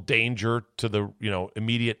potential danger to the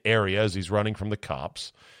immediate area as he's running from the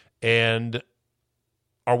cops? And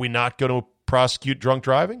are we not going to prosecute drunk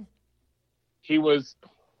driving? He was,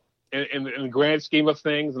 in the grand scheme of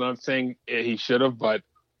things, and I'm saying he should have, but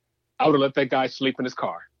I would have let that guy sleep in his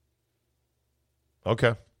car.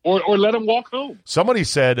 Okay. Or let him walk home. Somebody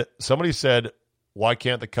said, why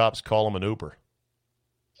can't the cops call him an Uber?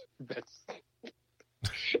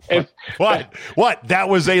 What? That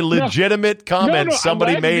was a legitimate comment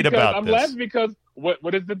somebody made about this. I'm laughing because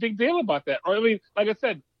what is the big deal about that? Or I mean, like I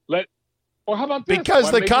said, or how about this?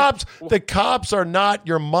 Because the cops are not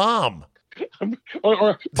your mom.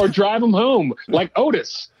 or drive them home like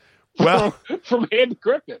Otis. Well, from Andy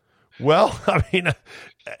Griffith. Well, I mean,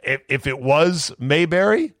 if it was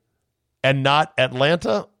Mayberry and not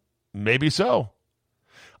Atlanta, maybe so.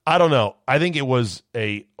 I don't know. I think it was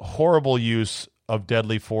a horrible use of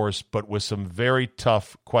deadly force, but with some very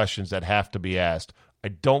tough questions that have to be asked. I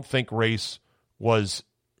don't think race was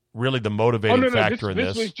really the motivating factor in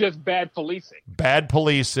this. This was just bad policing. Bad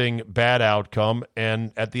policing, bad outcome.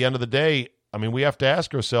 And at the end of the day, I mean, we have to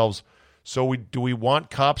ask ourselves, do we want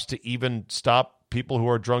cops to even stop people who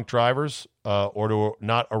are drunk drivers or to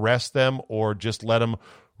not arrest them or just let them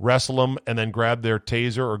wrestle them and then grab their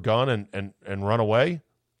taser or gun and run away?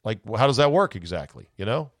 Like, how does that work exactly? I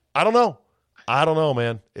don't know,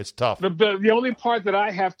 man. It's tough. The only part that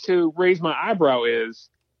I have to raise my eyebrow is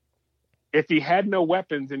if he had no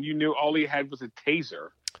weapons and you knew all he had was a taser.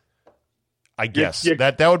 I guess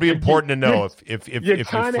that would be important to know if you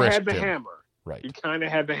kind of had the him. hammer. Right. You kind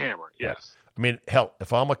of had the hammer. Yes. I mean, hell,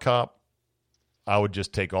 if I'm a cop, I would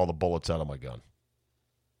just take all the bullets out of my gun.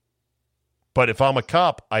 But if I'm a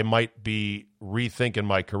cop, I might be rethinking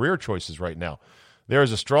my career choices right now. There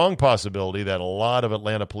is a strong possibility that a lot of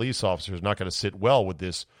Atlanta police officers are not going to sit well with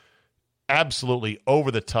this absolutely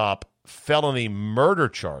over-the-top felony murder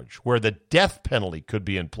charge where the death penalty could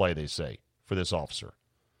be in play, they say, for this officer.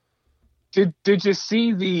 Did you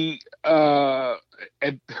see the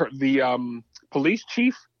police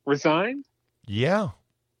chief resign? Yeah.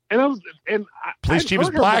 Police chief is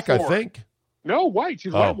black, I think. No, white.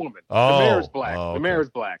 She's a white woman. Oh. The mayor's black. Oh, okay. The mayor's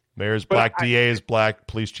black. Mayor's black, DA is black,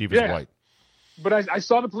 police chief is white. But I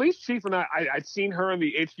saw the police chief, and I'd seen her in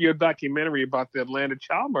the HBO documentary about the Atlanta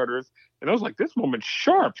child murders, and I was like, this woman's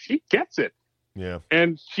sharp. She gets it. Yeah.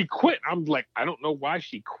 And she quit. I'm like, I don't know why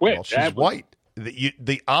she quit. Well, she's white.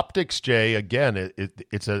 The optics, Jay. Again,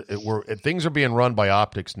 things are being run by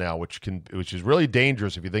optics now, which is really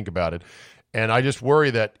dangerous if you think about it. And I just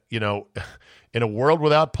worry that in a world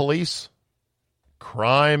without police,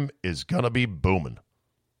 crime is gonna be booming.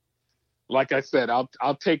 Like I said, I'll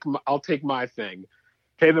take my thing.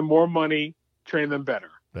 Pay them more money, train them better.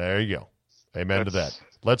 There you go. Amen to that.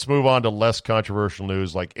 Let's move on to less controversial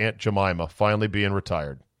news, like Aunt Jemima finally being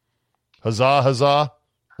retired. Huzzah, huzzah,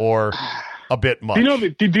 or a bit much. Do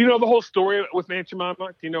you know the whole story with Aunt Jemima?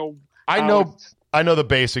 Do you know? I know the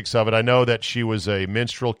basics of it. I know that she was a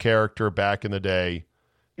minstrel character back in the day.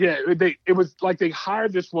 Yeah, it was like they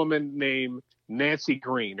hired this woman named Nancy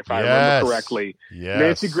Green, if I remember correctly. Yes.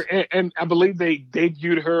 Nancy Green, and I believe they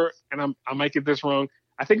debuted her, and I might get this wrong.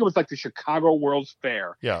 I think it was like the Chicago World's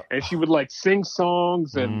Fair. Yeah. And she would like sing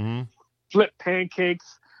songs and flip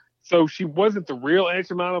pancakes. So she wasn't the real Aunt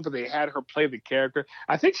Jemima, but they had her play the character.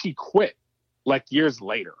 I think she quit like years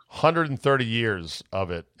later. 130 years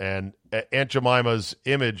of it. And Aunt Jemima's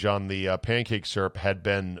image on the pancake syrup had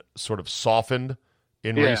been sort of softened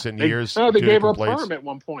in recent years. No, they gave her a perm at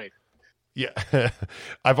one point. Yeah.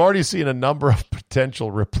 I've already seen a number of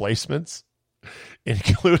potential replacements,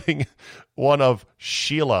 including one of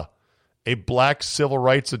Sheila, a black civil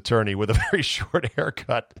rights attorney with a very short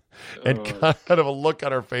haircut and kind of a look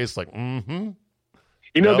on her face like, You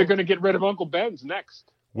know, they're going to get rid of Uncle Ben's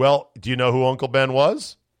next. Well, do you know who Uncle Ben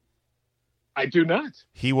was? I do not.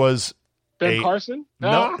 He was Ben Carson?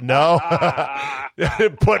 No.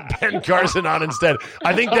 Put Ben Carson on instead.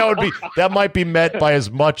 I think that might be met by as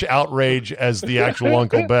much outrage as the actual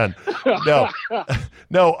Uncle Ben.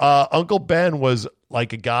 No. Uncle Ben was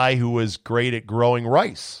like a guy who was great at growing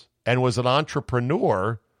rice and was an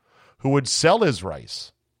entrepreneur who would sell his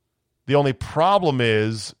rice. The only problem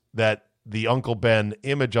is that the Uncle Ben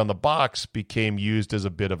image on the box became used as a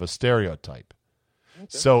bit of a stereotype. Okay.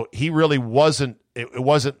 So he really wasn't, it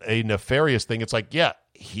wasn't a nefarious thing. It's like, yeah,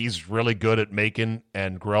 he's really good at making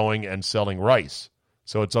and growing and selling rice.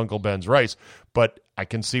 So it's Uncle Ben's rice. But I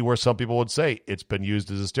can see where some people would say it's been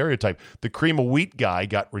used as a stereotype. The cream of wheat guy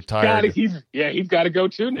got retired. He's got to go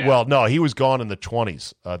too now. Well, no, he was gone in the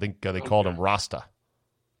 20s. I think they called him Rasta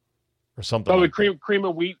or something. The cream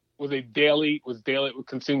of wheat was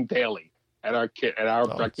consumed daily at our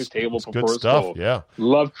breakfast table before good stuff. School. Yeah,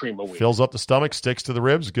 love cream of wheat. Fills up the stomach, sticks to the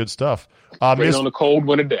ribs. Good stuff. Straight on a cold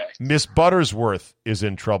one a day. Miss Buttersworth is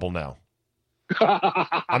in trouble now.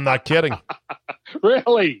 I'm not kidding.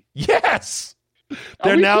 Really? Yes.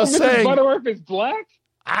 They're now saying Mrs. Butterworth is black?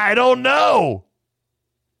 I don't know.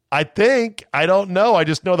 I don't know. I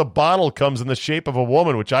just know the bottle comes in the shape of a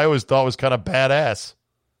woman, which I always thought was kind of badass.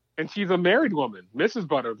 And she's a married woman, Mrs.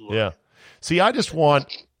 Butterworth. Yeah. See, here's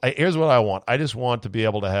what I want. I just want to be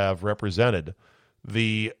able to have represented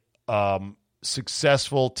the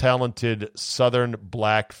successful, talented Southern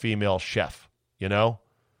black female chef,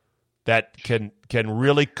 that can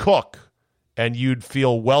really cook. And you'd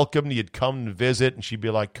feel welcomed. You'd come and visit, and she'd be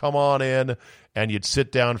like, come on in, and you'd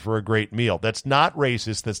sit down for a great meal. That's not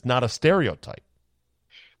racist. That's not a stereotype.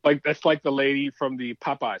 That's like the lady from the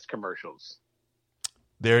Popeyes commercials.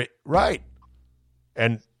 They're right.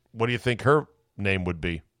 And what do you think her name would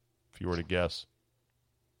be, if you were to guess?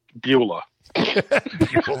 Beulah.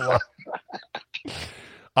 Beulah.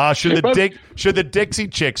 Should the Dixie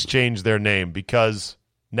Chicks change their name? Because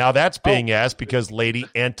now that's being asked because Lady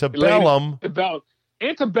Antebellum.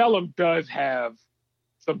 Antebellum does have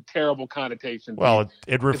some terrible connotations. Well,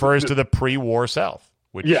 it refers to the pre-war South,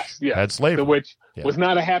 which had slavery. Which was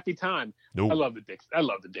not a happy time. Nope. I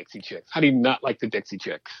love the Dixie Chicks. How do you not like the Dixie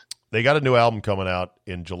Chicks? They got a new album coming out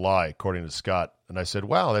in July, according to Scott. And I said,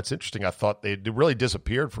 wow, that's interesting. I thought they really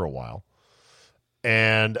disappeared for a while.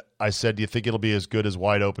 And I said, do you think it'll be as good as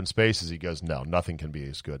Wide Open Spaces? He goes, no, nothing can be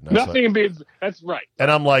as good. Nothing can be that's right. And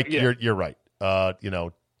I'm like, you're right.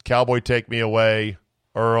 Cowboy Take Me Away,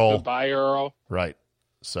 Earl. Goodbye, Earl. Right.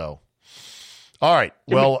 So, all right.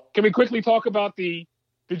 Can we quickly talk about did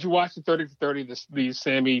you watch the 30 for 30, the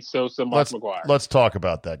Sammy Sosa, Mark McGwire? Let's talk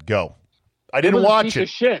about that. Go. I didn't watch it.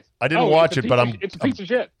 Shit. I didn't watch it, but it's a piece of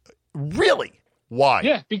shit. Really? Why?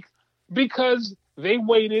 Yeah, because they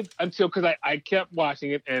waited until, because I kept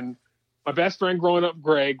watching it, and my best friend growing up,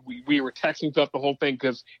 Greg, we were texting throughout the whole thing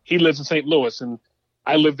because he lives in St. Louis and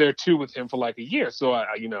I lived there too with him for like a year. So I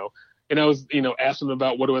was, asking him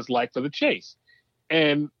about what it was like for the chase.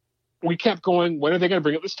 And we kept going, when are they going to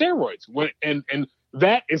bring up the steroids? And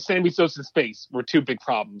that and Sammy Sosa's face were two big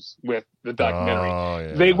problems with the documentary. Oh,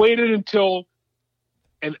 yeah. They waited until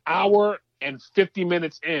an hour and 50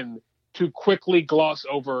 minutes in to quickly gloss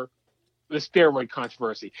over the steroid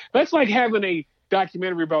controversy. That's like having a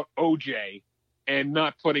documentary about OJ and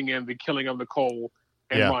not putting in the killing of Nicole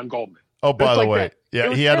and Ron Goldman. Oh, by the way,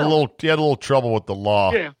 that. he had a little trouble with the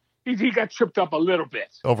law. Yeah, he got tripped up a little bit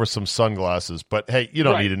over some sunglasses. But hey, you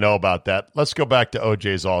don't need to know about that. Let's go back to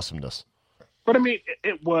OJ's awesomeness. But I mean,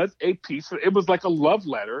 it was a piece. It was like a love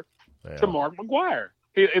letter to Mark McGwire,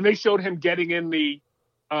 and they showed him getting in the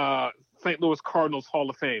St. Louis Cardinals Hall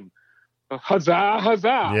of Fame. Huzzah,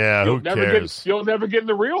 huzzah! Yeah, who cares? You'll never get in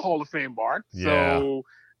the real Hall of Fame, Mark. Yeah. So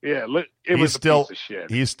it was a piece of shit.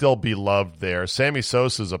 He's still beloved there. Sammy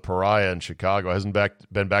Sosa's a pariah in Chicago. Hasn't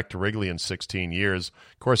been back to Wrigley in 16 years.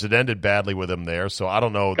 Of course, it ended badly with him there. So I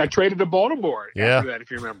don't know. Got traded to Baltimore after that, if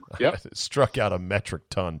you remember. Yep. Struck out a metric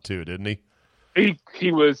ton too, didn't he?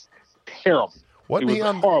 He was terrible. Wasn't he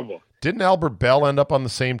horrible? Didn't Albert Bell end up on the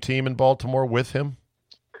same team in Baltimore with him?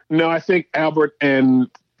 No, I think Albert and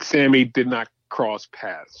Sammy did not cross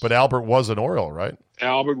paths. But Albert was an Oriole, right?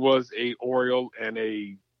 Albert was a Oriole and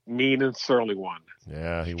a mean and surly one.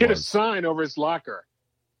 Yeah, he had was. A sign over his locker.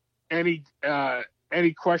 Any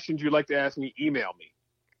questions you'd like to ask me, email me.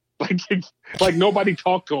 Like nobody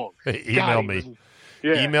talked to him. Email me.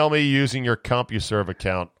 Email me using your CompuServe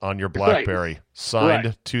account on your BlackBerry.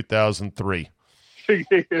 Signed 2003.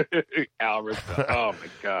 Albert, oh my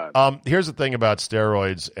God. Here's the thing about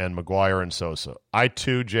steroids and McGwire and Sosa. I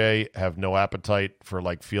too, Jay, have no appetite for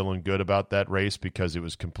like feeling good about that race because it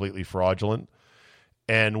was completely fraudulent.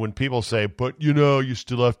 And when people say, but you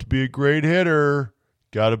still have to be a great hitter,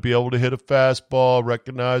 got to be able to hit a fastball,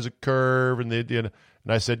 recognize a curve, and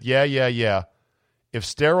I said, yeah. If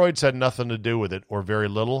steroids had nothing to do with it or very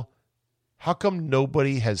little, how come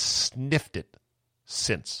nobody has sniffed it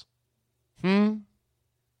since? I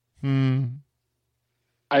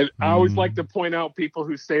always like to point out people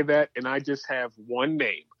who say that, and I just have one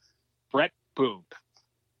name, Brett Boone.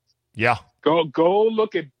 Yeah. Go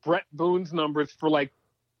look at Brett Boone's numbers for like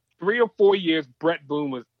 3 or 4 years. Brett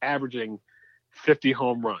Boone was averaging 50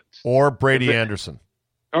 home runs. Or Brady Anderson.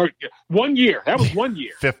 Or 1 year. That was 1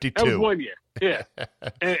 year. 52. That was 1 year. Yeah.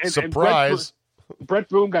 And Surprise. Brett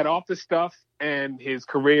Boone got off the stuff, and his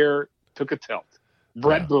career took a tilt.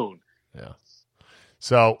 Brett Boone. Yeah.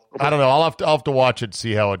 So I don't know. I'll have to watch it,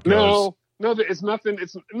 see how it goes. No, it's nothing.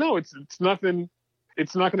 It's nothing.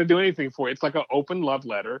 It's not going to do anything for you. It's like an open love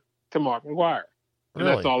letter to Mark McGwire, and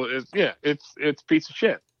Really? that's all it is. Yeah, it's a piece of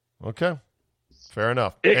shit. Okay, fair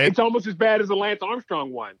enough. It's almost as bad as the Lance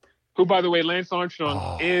Armstrong one. Who, by the way, Lance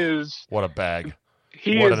Armstrong is what a bag.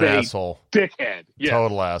 What an asshole, dickhead,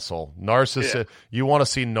 total asshole, narcissist. Yeah. You want to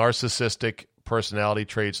see narcissistic personality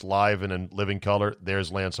traits live and in living color? There's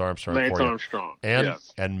Lance Armstrong. Armstrong,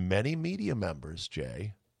 and many media members,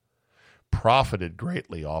 Jay, profited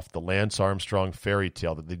greatly off the Lance Armstrong fairy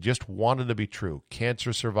tale that they just wanted to be true.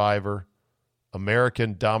 Cancer survivor,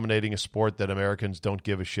 American dominating a sport that Americans don't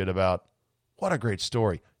give a shit about. What a great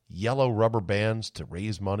story. Yellow rubber bands to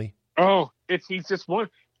raise money. Oh, he's just one.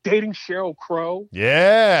 Dating Sheryl Crow.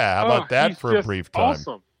 Yeah, how about that for a brief time?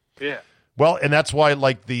 Awesome. Yeah. Well, and that's why,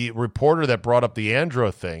 like, the reporter that brought up the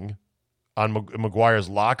Andro thing on McGuire's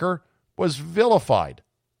locker was vilified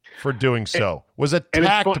for doing so. Was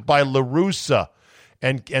attacked by LaRussa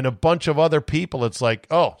and a bunch of other people. It's like,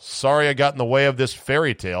 oh, sorry I got in the way of this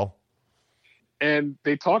fairy tale. And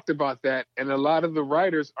they talked about that, and a lot of the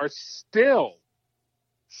writers are still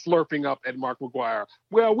slurping up at Mark McGwire.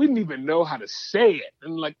 Well, we didn't even know how to say it.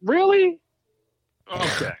 And like, really?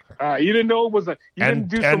 Okay. You didn't know it was you didn't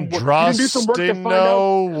do some work to find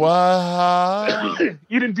out.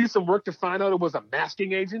 You didn't do some work to find out it was a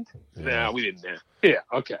masking agent? Yeah. No, we didn't. Yeah,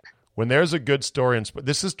 okay. When there's a good story,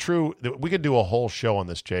 this is true. We could do a whole show on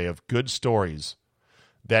this, Jay, of good stories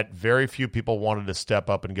that very few people wanted to step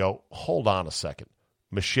up and go, hold on a second.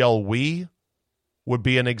 Michelle Wee would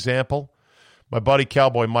be an example. My buddy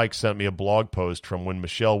Cowboy Mike sent me a blog post from when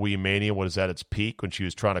Michelle Wee Mania was at its peak, when she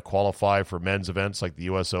was trying to qualify for men's events like the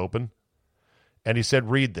U.S. Open. And he said,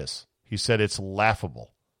 read this. He said, it's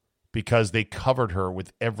laughable because they covered her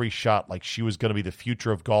with every shot like she was going to be the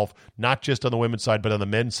future of golf, not just on the women's side, but on the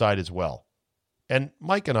men's side as well. And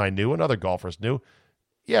Mike and I knew, and other golfers knew,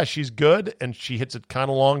 yeah, she's good, and she hits it kind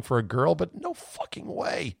of long for a girl, but no fucking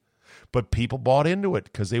way. But people bought into it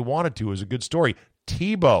because they wanted to. It was a good story.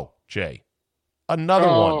 Tebow, Jay. Another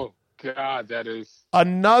one. Oh, God, that is.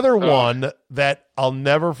 Another one that I'll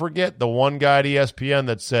never forget. The one guy at ESPN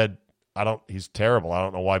that said, he's terrible. I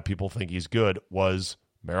don't know why people think he's good, was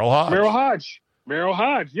Merrill Hodge. Merrill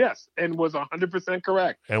Hodge, yes, and was 100%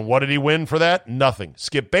 correct. And what did he win for that? Nothing.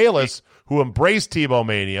 Skip Bayless, who embraced Tebow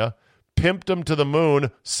mania, pimped him to the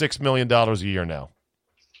moon, $6 million a year now.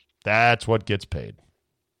 That's what gets paid.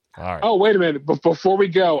 All right. Oh, wait a minute. But before we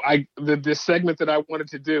go, this segment that I wanted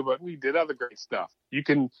to do, but we did other great stuff. You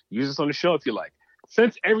can use this on the show if you like.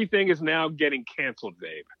 Since everything is now getting canceled,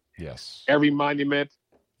 Dave. Yes. Every monument.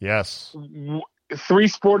 Yes. 3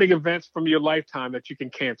 sporting events from your lifetime that you can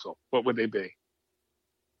cancel. What would they be?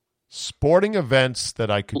 Sporting events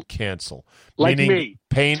that I could cancel. Like meaning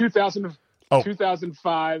me.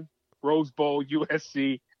 2005 Rose Bowl,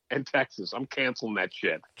 USC, and Texas. I'm canceling that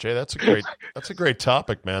shit. Jay, that's a great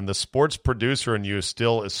topic, man. The sports producer in you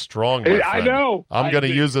still is strong. My I friend. know. I'm going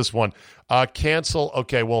to use this one. Cancel.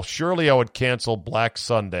 Okay, well, surely I would cancel Black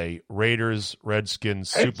Sunday, Raiders, Redskins,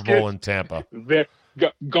 Super Bowl in Tampa. They're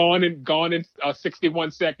gone in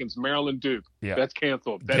 61 seconds. Maryland Duke. Yeah, that's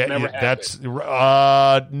canceled. That never happened. That's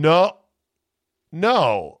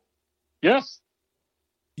no.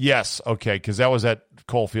 Yes. Okay, because that was at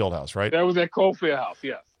Cole Fieldhouse, right? That was at Cole Fieldhouse.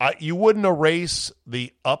 Yes. You wouldn't erase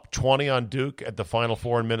the up 20 on Duke at the Final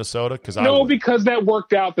Four in Minnesota? Because that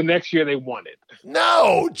worked out the next year they won it.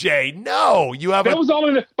 No, Jay, no. That was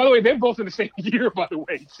all by the way, they're both in the same year, by the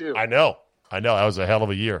way, too. I know. That was a hell of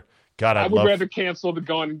a year. God, I would rather cancel the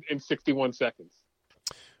gone in 61 seconds.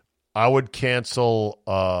 I would cancel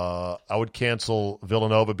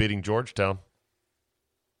Villanova beating Georgetown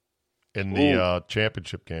in the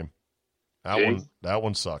championship game. That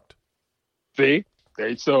one sucked. See?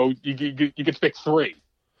 So you get to pick 3.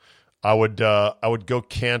 I would go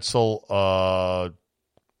cancel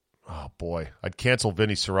I'd cancel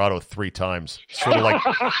Vinny Serrato 3 times. Sort of like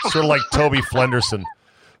Toby Flenderson.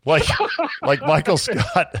 Like Michael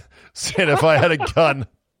Scott said, if I had a gun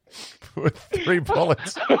with 3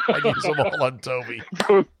 bullets, I'd use them all on Toby.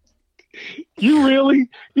 You really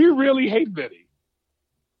hate Vinny.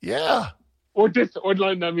 Yeah.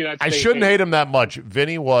 I shouldn't hate him that much.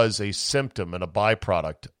 Vinny was a symptom and a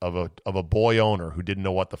byproduct of a boy owner who didn't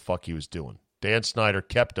know what the fuck he was doing. Dan Snyder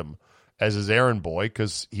kept him as his errand boy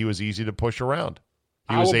because he was easy to push around.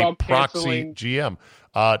 He was a proxy GM.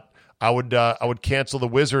 I would cancel the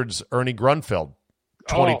Wizards' Ernie Grunfeld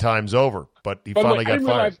 20 times over, but he finally got fired. I didn't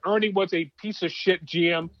realize Ernie was a piece of shit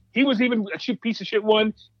GM. He was even a piece of shit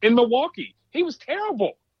one in Milwaukee. He was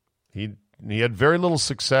terrible. He had very little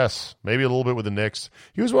success, maybe a little bit with the Knicks.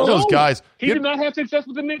 He was one of those guys. He did not have success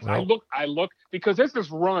with the Knicks. No. I look because there's this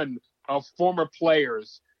run of former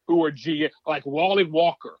players who were GM, like Wally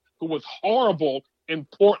Walker, who was horrible in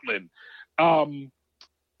Portland.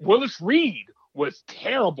 Willis Reed was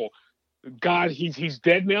terrible. God, he's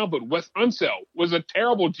dead now, but Wes Unseld was a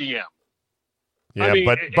terrible GM. Yeah,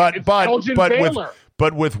 but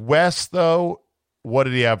with Wes though, what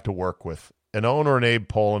did he have to work with? An owner in Abe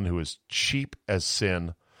Pollin who is cheap as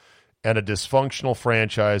sin, and a dysfunctional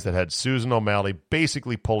franchise that had Susan O'Malley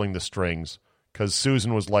basically pulling the strings because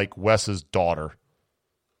Susan was like Wes's daughter.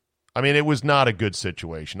 I mean, it was not a good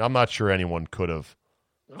situation. I'm not sure anyone could have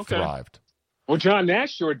thrived. Well, John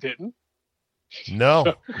Nash sure didn't. No.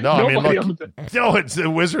 I mean, look,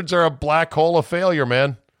 the Wizards are a black hole of failure,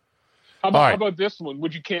 man. How about this one?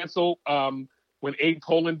 Would you cancel when Abe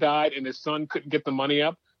Pollin died and his son couldn't get the money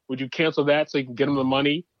up? Would you cancel that so you can get him the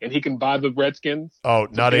money and he can buy the Redskins? Oh,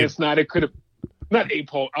 so not Abe. Snyder could have. Not Abe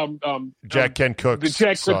Pollin. Jack Ken Cook's the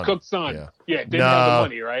Jack son. Cook's son. Yeah, didn't have the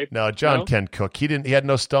money, right? No, John Ken Cook. He had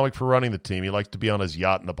no stomach for running the team. He likes to be on his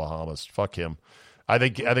yacht in the Bahamas. Fuck him. I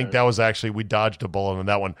think that was actually, we dodged a bullet on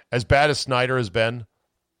that one. As bad as Snyder has been,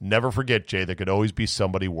 never forget, Jay, there could always be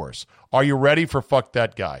somebody worse. Are you ready for Fuck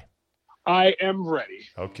That Guy? I am ready.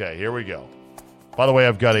 Okay, here we go. By the way,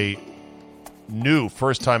 I've got a new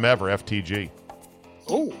first time ever FTG.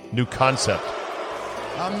 Oh. New concept.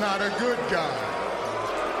 I'm not a good guy.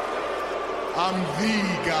 I'm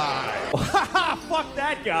the guy. Fuck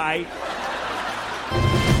that guy.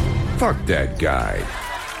 Fuck that guy.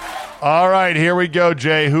 All right, here we go,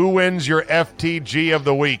 Jay. Who wins your FTG of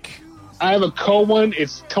the week? I have a co-one.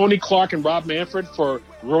 It's Tony Clark and Rob Manfred for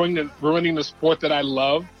ruining the sport that I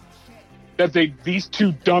love. That these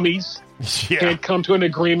two dummies can't come to an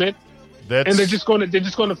agreement. And they're just going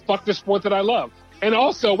to fuck the sport that I love. And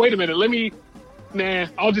also, wait a minute,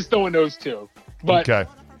 I'll just throw in those two. But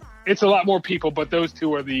it's a lot more people, but those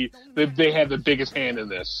two are they have the biggest hand in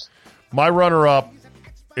this. My runner-up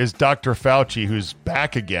is Dr. Fauci, who's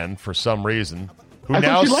back again for some reason. who I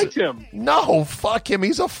now thought you liked him. No, fuck him.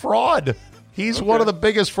 He's a fraud. He's one of the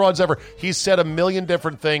biggest frauds ever. He's said a million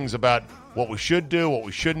different things about what we should do, what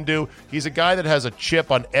we shouldn't do. He's a guy that has a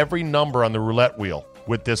chip on every number on the roulette wheel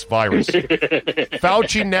with this virus.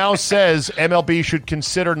 Fauci now says MLB should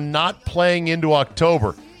consider not playing into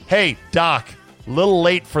October. Hey, Doc, a little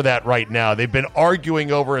late for that right now. They've been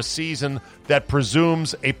arguing over a season that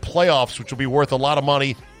presumes a playoffs, which will be worth a lot of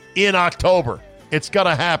money, in October. It's going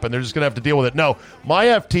to happen. They're just going to have to deal with it. No, my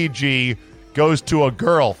FTG goes to a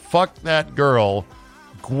girl. Fuck that girl.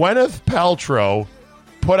 Gwyneth Paltrow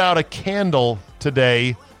put out a candle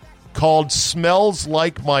today called Smells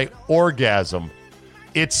Like My Orgasm.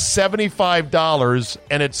 It's $75,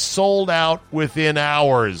 and it's sold out within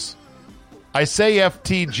hours. I say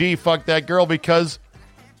FTG, fuck that girl, because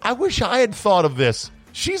I wish I had thought of this.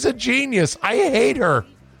 She's a genius. I hate her.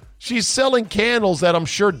 She's selling candles that I'm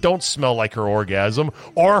sure don't smell like her orgasm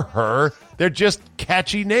or her. They're just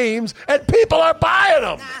catchy names, and people are buying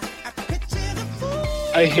them.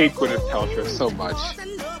 I hate Gwyneth Paltrow so much.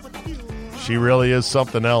 She really is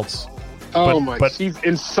something else. Oh, she's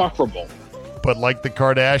insufferable. But like the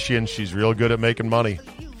Kardashians, she's real good at making money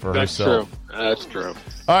for herself. That's true.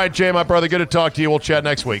 All right, Jay, my brother, good to talk to you. We'll chat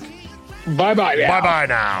next week. Bye-bye now. Bye-bye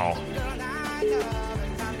now.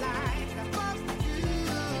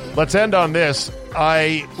 Let's end on this.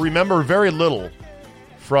 I remember very little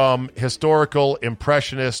from historical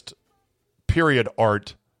impressionist period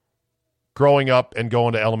art growing up and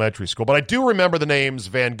going to elementary school. But I do remember the names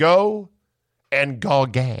Van Gogh and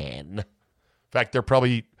Gauguin. In fact, they're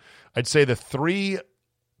probably, I'd say, the three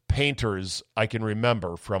painters I can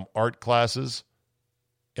remember from art classes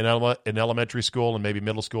in elementary school and maybe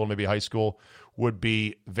middle school and maybe high school would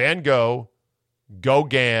be Van Gogh,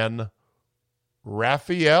 Gauguin,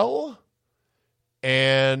 Raphael,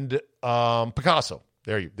 and Picasso.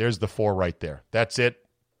 There's the four right there. That's it.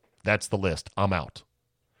 That's the list. I'm out.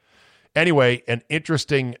 Anyway, an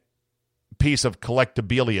interesting piece of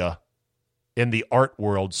collectabilia in the art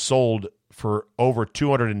world sold for over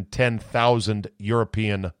 210,000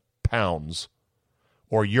 European pounds,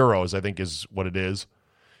 or euros, I think is what it is.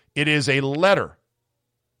 It is a letter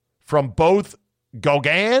from both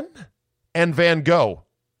Gauguin and Van Gogh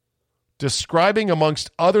describing,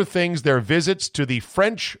 amongst other things, their visits to the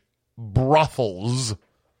French brothels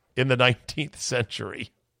in the 19th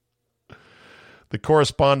century. The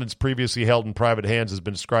correspondence previously held in private hands has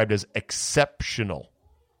been described as exceptional.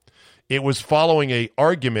 It was following an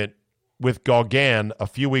argument with Gauguin a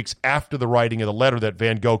few weeks after the writing of the letter that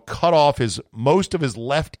Van Gogh cut off most of his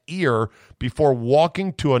left ear before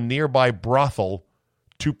walking to a nearby brothel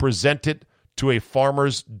to present it to a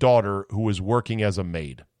farmer's daughter who was working as a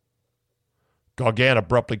maid. Gauguin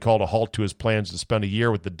abruptly called a halt to his plans to spend a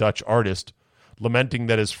year with the Dutch artist, lamenting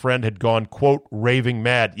that his friend had gone, quote, raving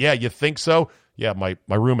mad. Yeah, you think so? Yeah, my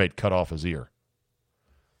roommate cut off his ear.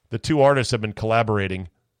 The two artists have been collaborating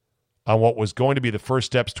on what was going to be the first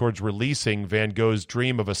steps towards releasing Van Gogh's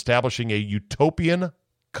dream of establishing a utopian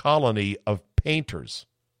colony of painters.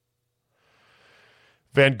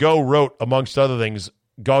 Van Gogh wrote, amongst other things,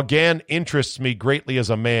 Gauguin interests me greatly as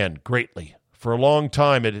a man, greatly. For a long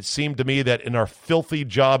time, it seemed to me that in our filthy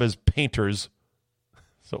job as painters,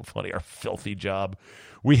 so funny, our filthy job,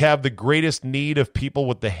 we have the greatest need of people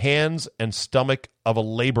with the hands and stomach of a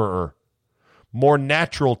laborer. More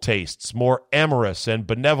natural tastes, more amorous and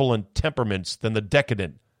benevolent temperaments than the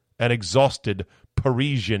decadent and exhausted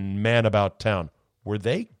Parisian man about town. Were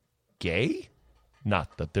they gay?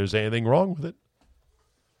 Not that there's anything wrong with it.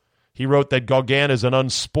 He wrote that Gauguin is an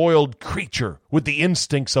unspoiled creature with the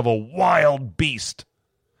instincts of a wild beast.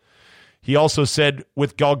 He also said,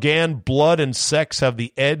 with Gauguin, blood and sex have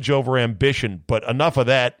the edge over ambition, but enough of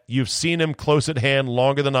that. You've seen him close at hand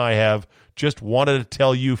longer than I have. Just wanted to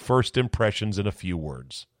tell you first impressions in a few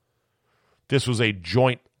words. This was a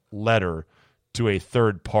joint letter to a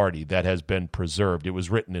third party that has been preserved. It was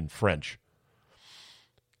written in French.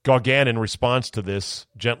 Gauguin, in response to this,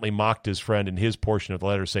 gently mocked his friend in his portion of the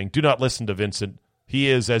letter, saying, do not listen to Vincent. He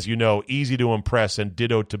is, as you know, easy to impress and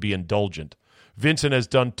ditto to be indulgent. Vincent has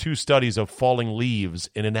done 2 studies of falling leaves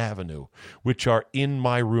in an avenue, which are in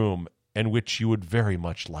my room and which you would very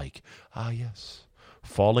much like. Ah, yes,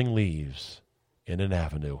 falling leaves in an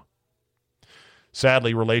avenue.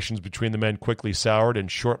 Sadly, relations between the men quickly soured, and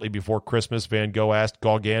shortly before Christmas, Van Gogh asked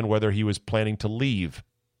Gauguin whether he was planning to leave.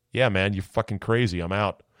 Yeah, man, you're fucking crazy. I'm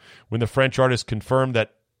out. When the French artist confirmed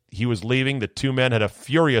that he was leaving, the two men had a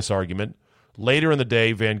furious argument. Later in the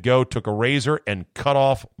day, Van Gogh took a razor and cut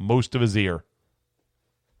off most of his ear.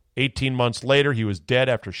 18 months later, he was dead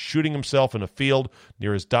after shooting himself in a field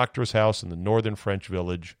near his doctor's house in the northern French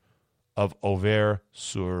village of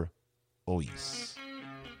Auvers-sur-Oise.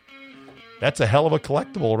 That's a hell of a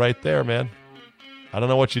collectible right there, man. I don't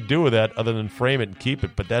know what you do with that other than frame it and keep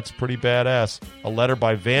it, but that's pretty badass. A letter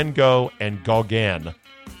by Van Gogh and Gauguin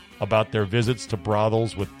about their visits to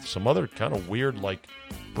brothels with some other kind of weird, like,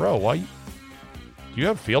 bro, why? Do you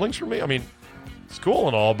have feelings for me? I mean, it's cool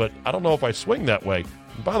and all, but I don't know if I swing that way.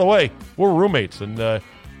 And by the way, we're roommates, and you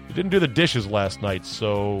didn't do the dishes last night,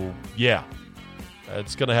 so yeah,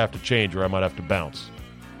 it's going to have to change or I might have to bounce.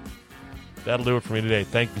 That'll do it for me today.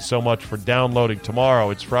 Thank you so much for downloading. Tomorrow,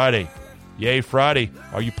 it's Friday. Yay, Friday.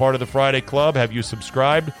 Are you part of the Friday Club? Have you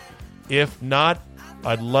subscribed? If not,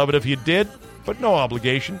 I'd love it if you did, but no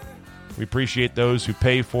obligation. We appreciate those who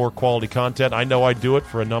pay for quality content. I know I do it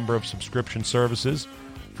for a number of subscription services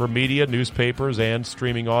for media, newspapers, and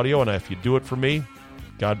streaming audio, and if you do it for me,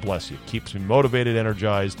 God bless you. It keeps me motivated,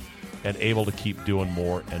 energized, and able to keep doing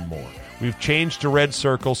more and more. We've changed to Red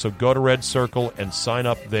Circle, so go to Red Circle and sign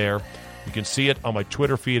up there. You can see it on my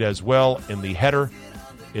Twitter feed as well in the header.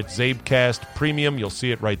 It's CzabeCast Premium. You'll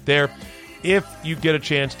see it right there. If you get a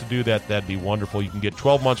chance to do that, that'd be wonderful. You can get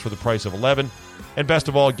 12 months for the price of 11. And best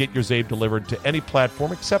of all, get your Zabe delivered to any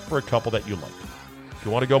platform except for a couple that you like. If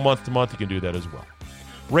you want to go month to month, you can do that as well.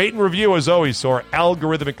 Rate and review as always, so our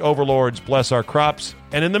algorithmic overlords bless our crops.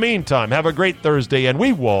 And in the meantime, have a great Thursday, and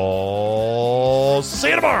we will see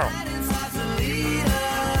you tomorrow.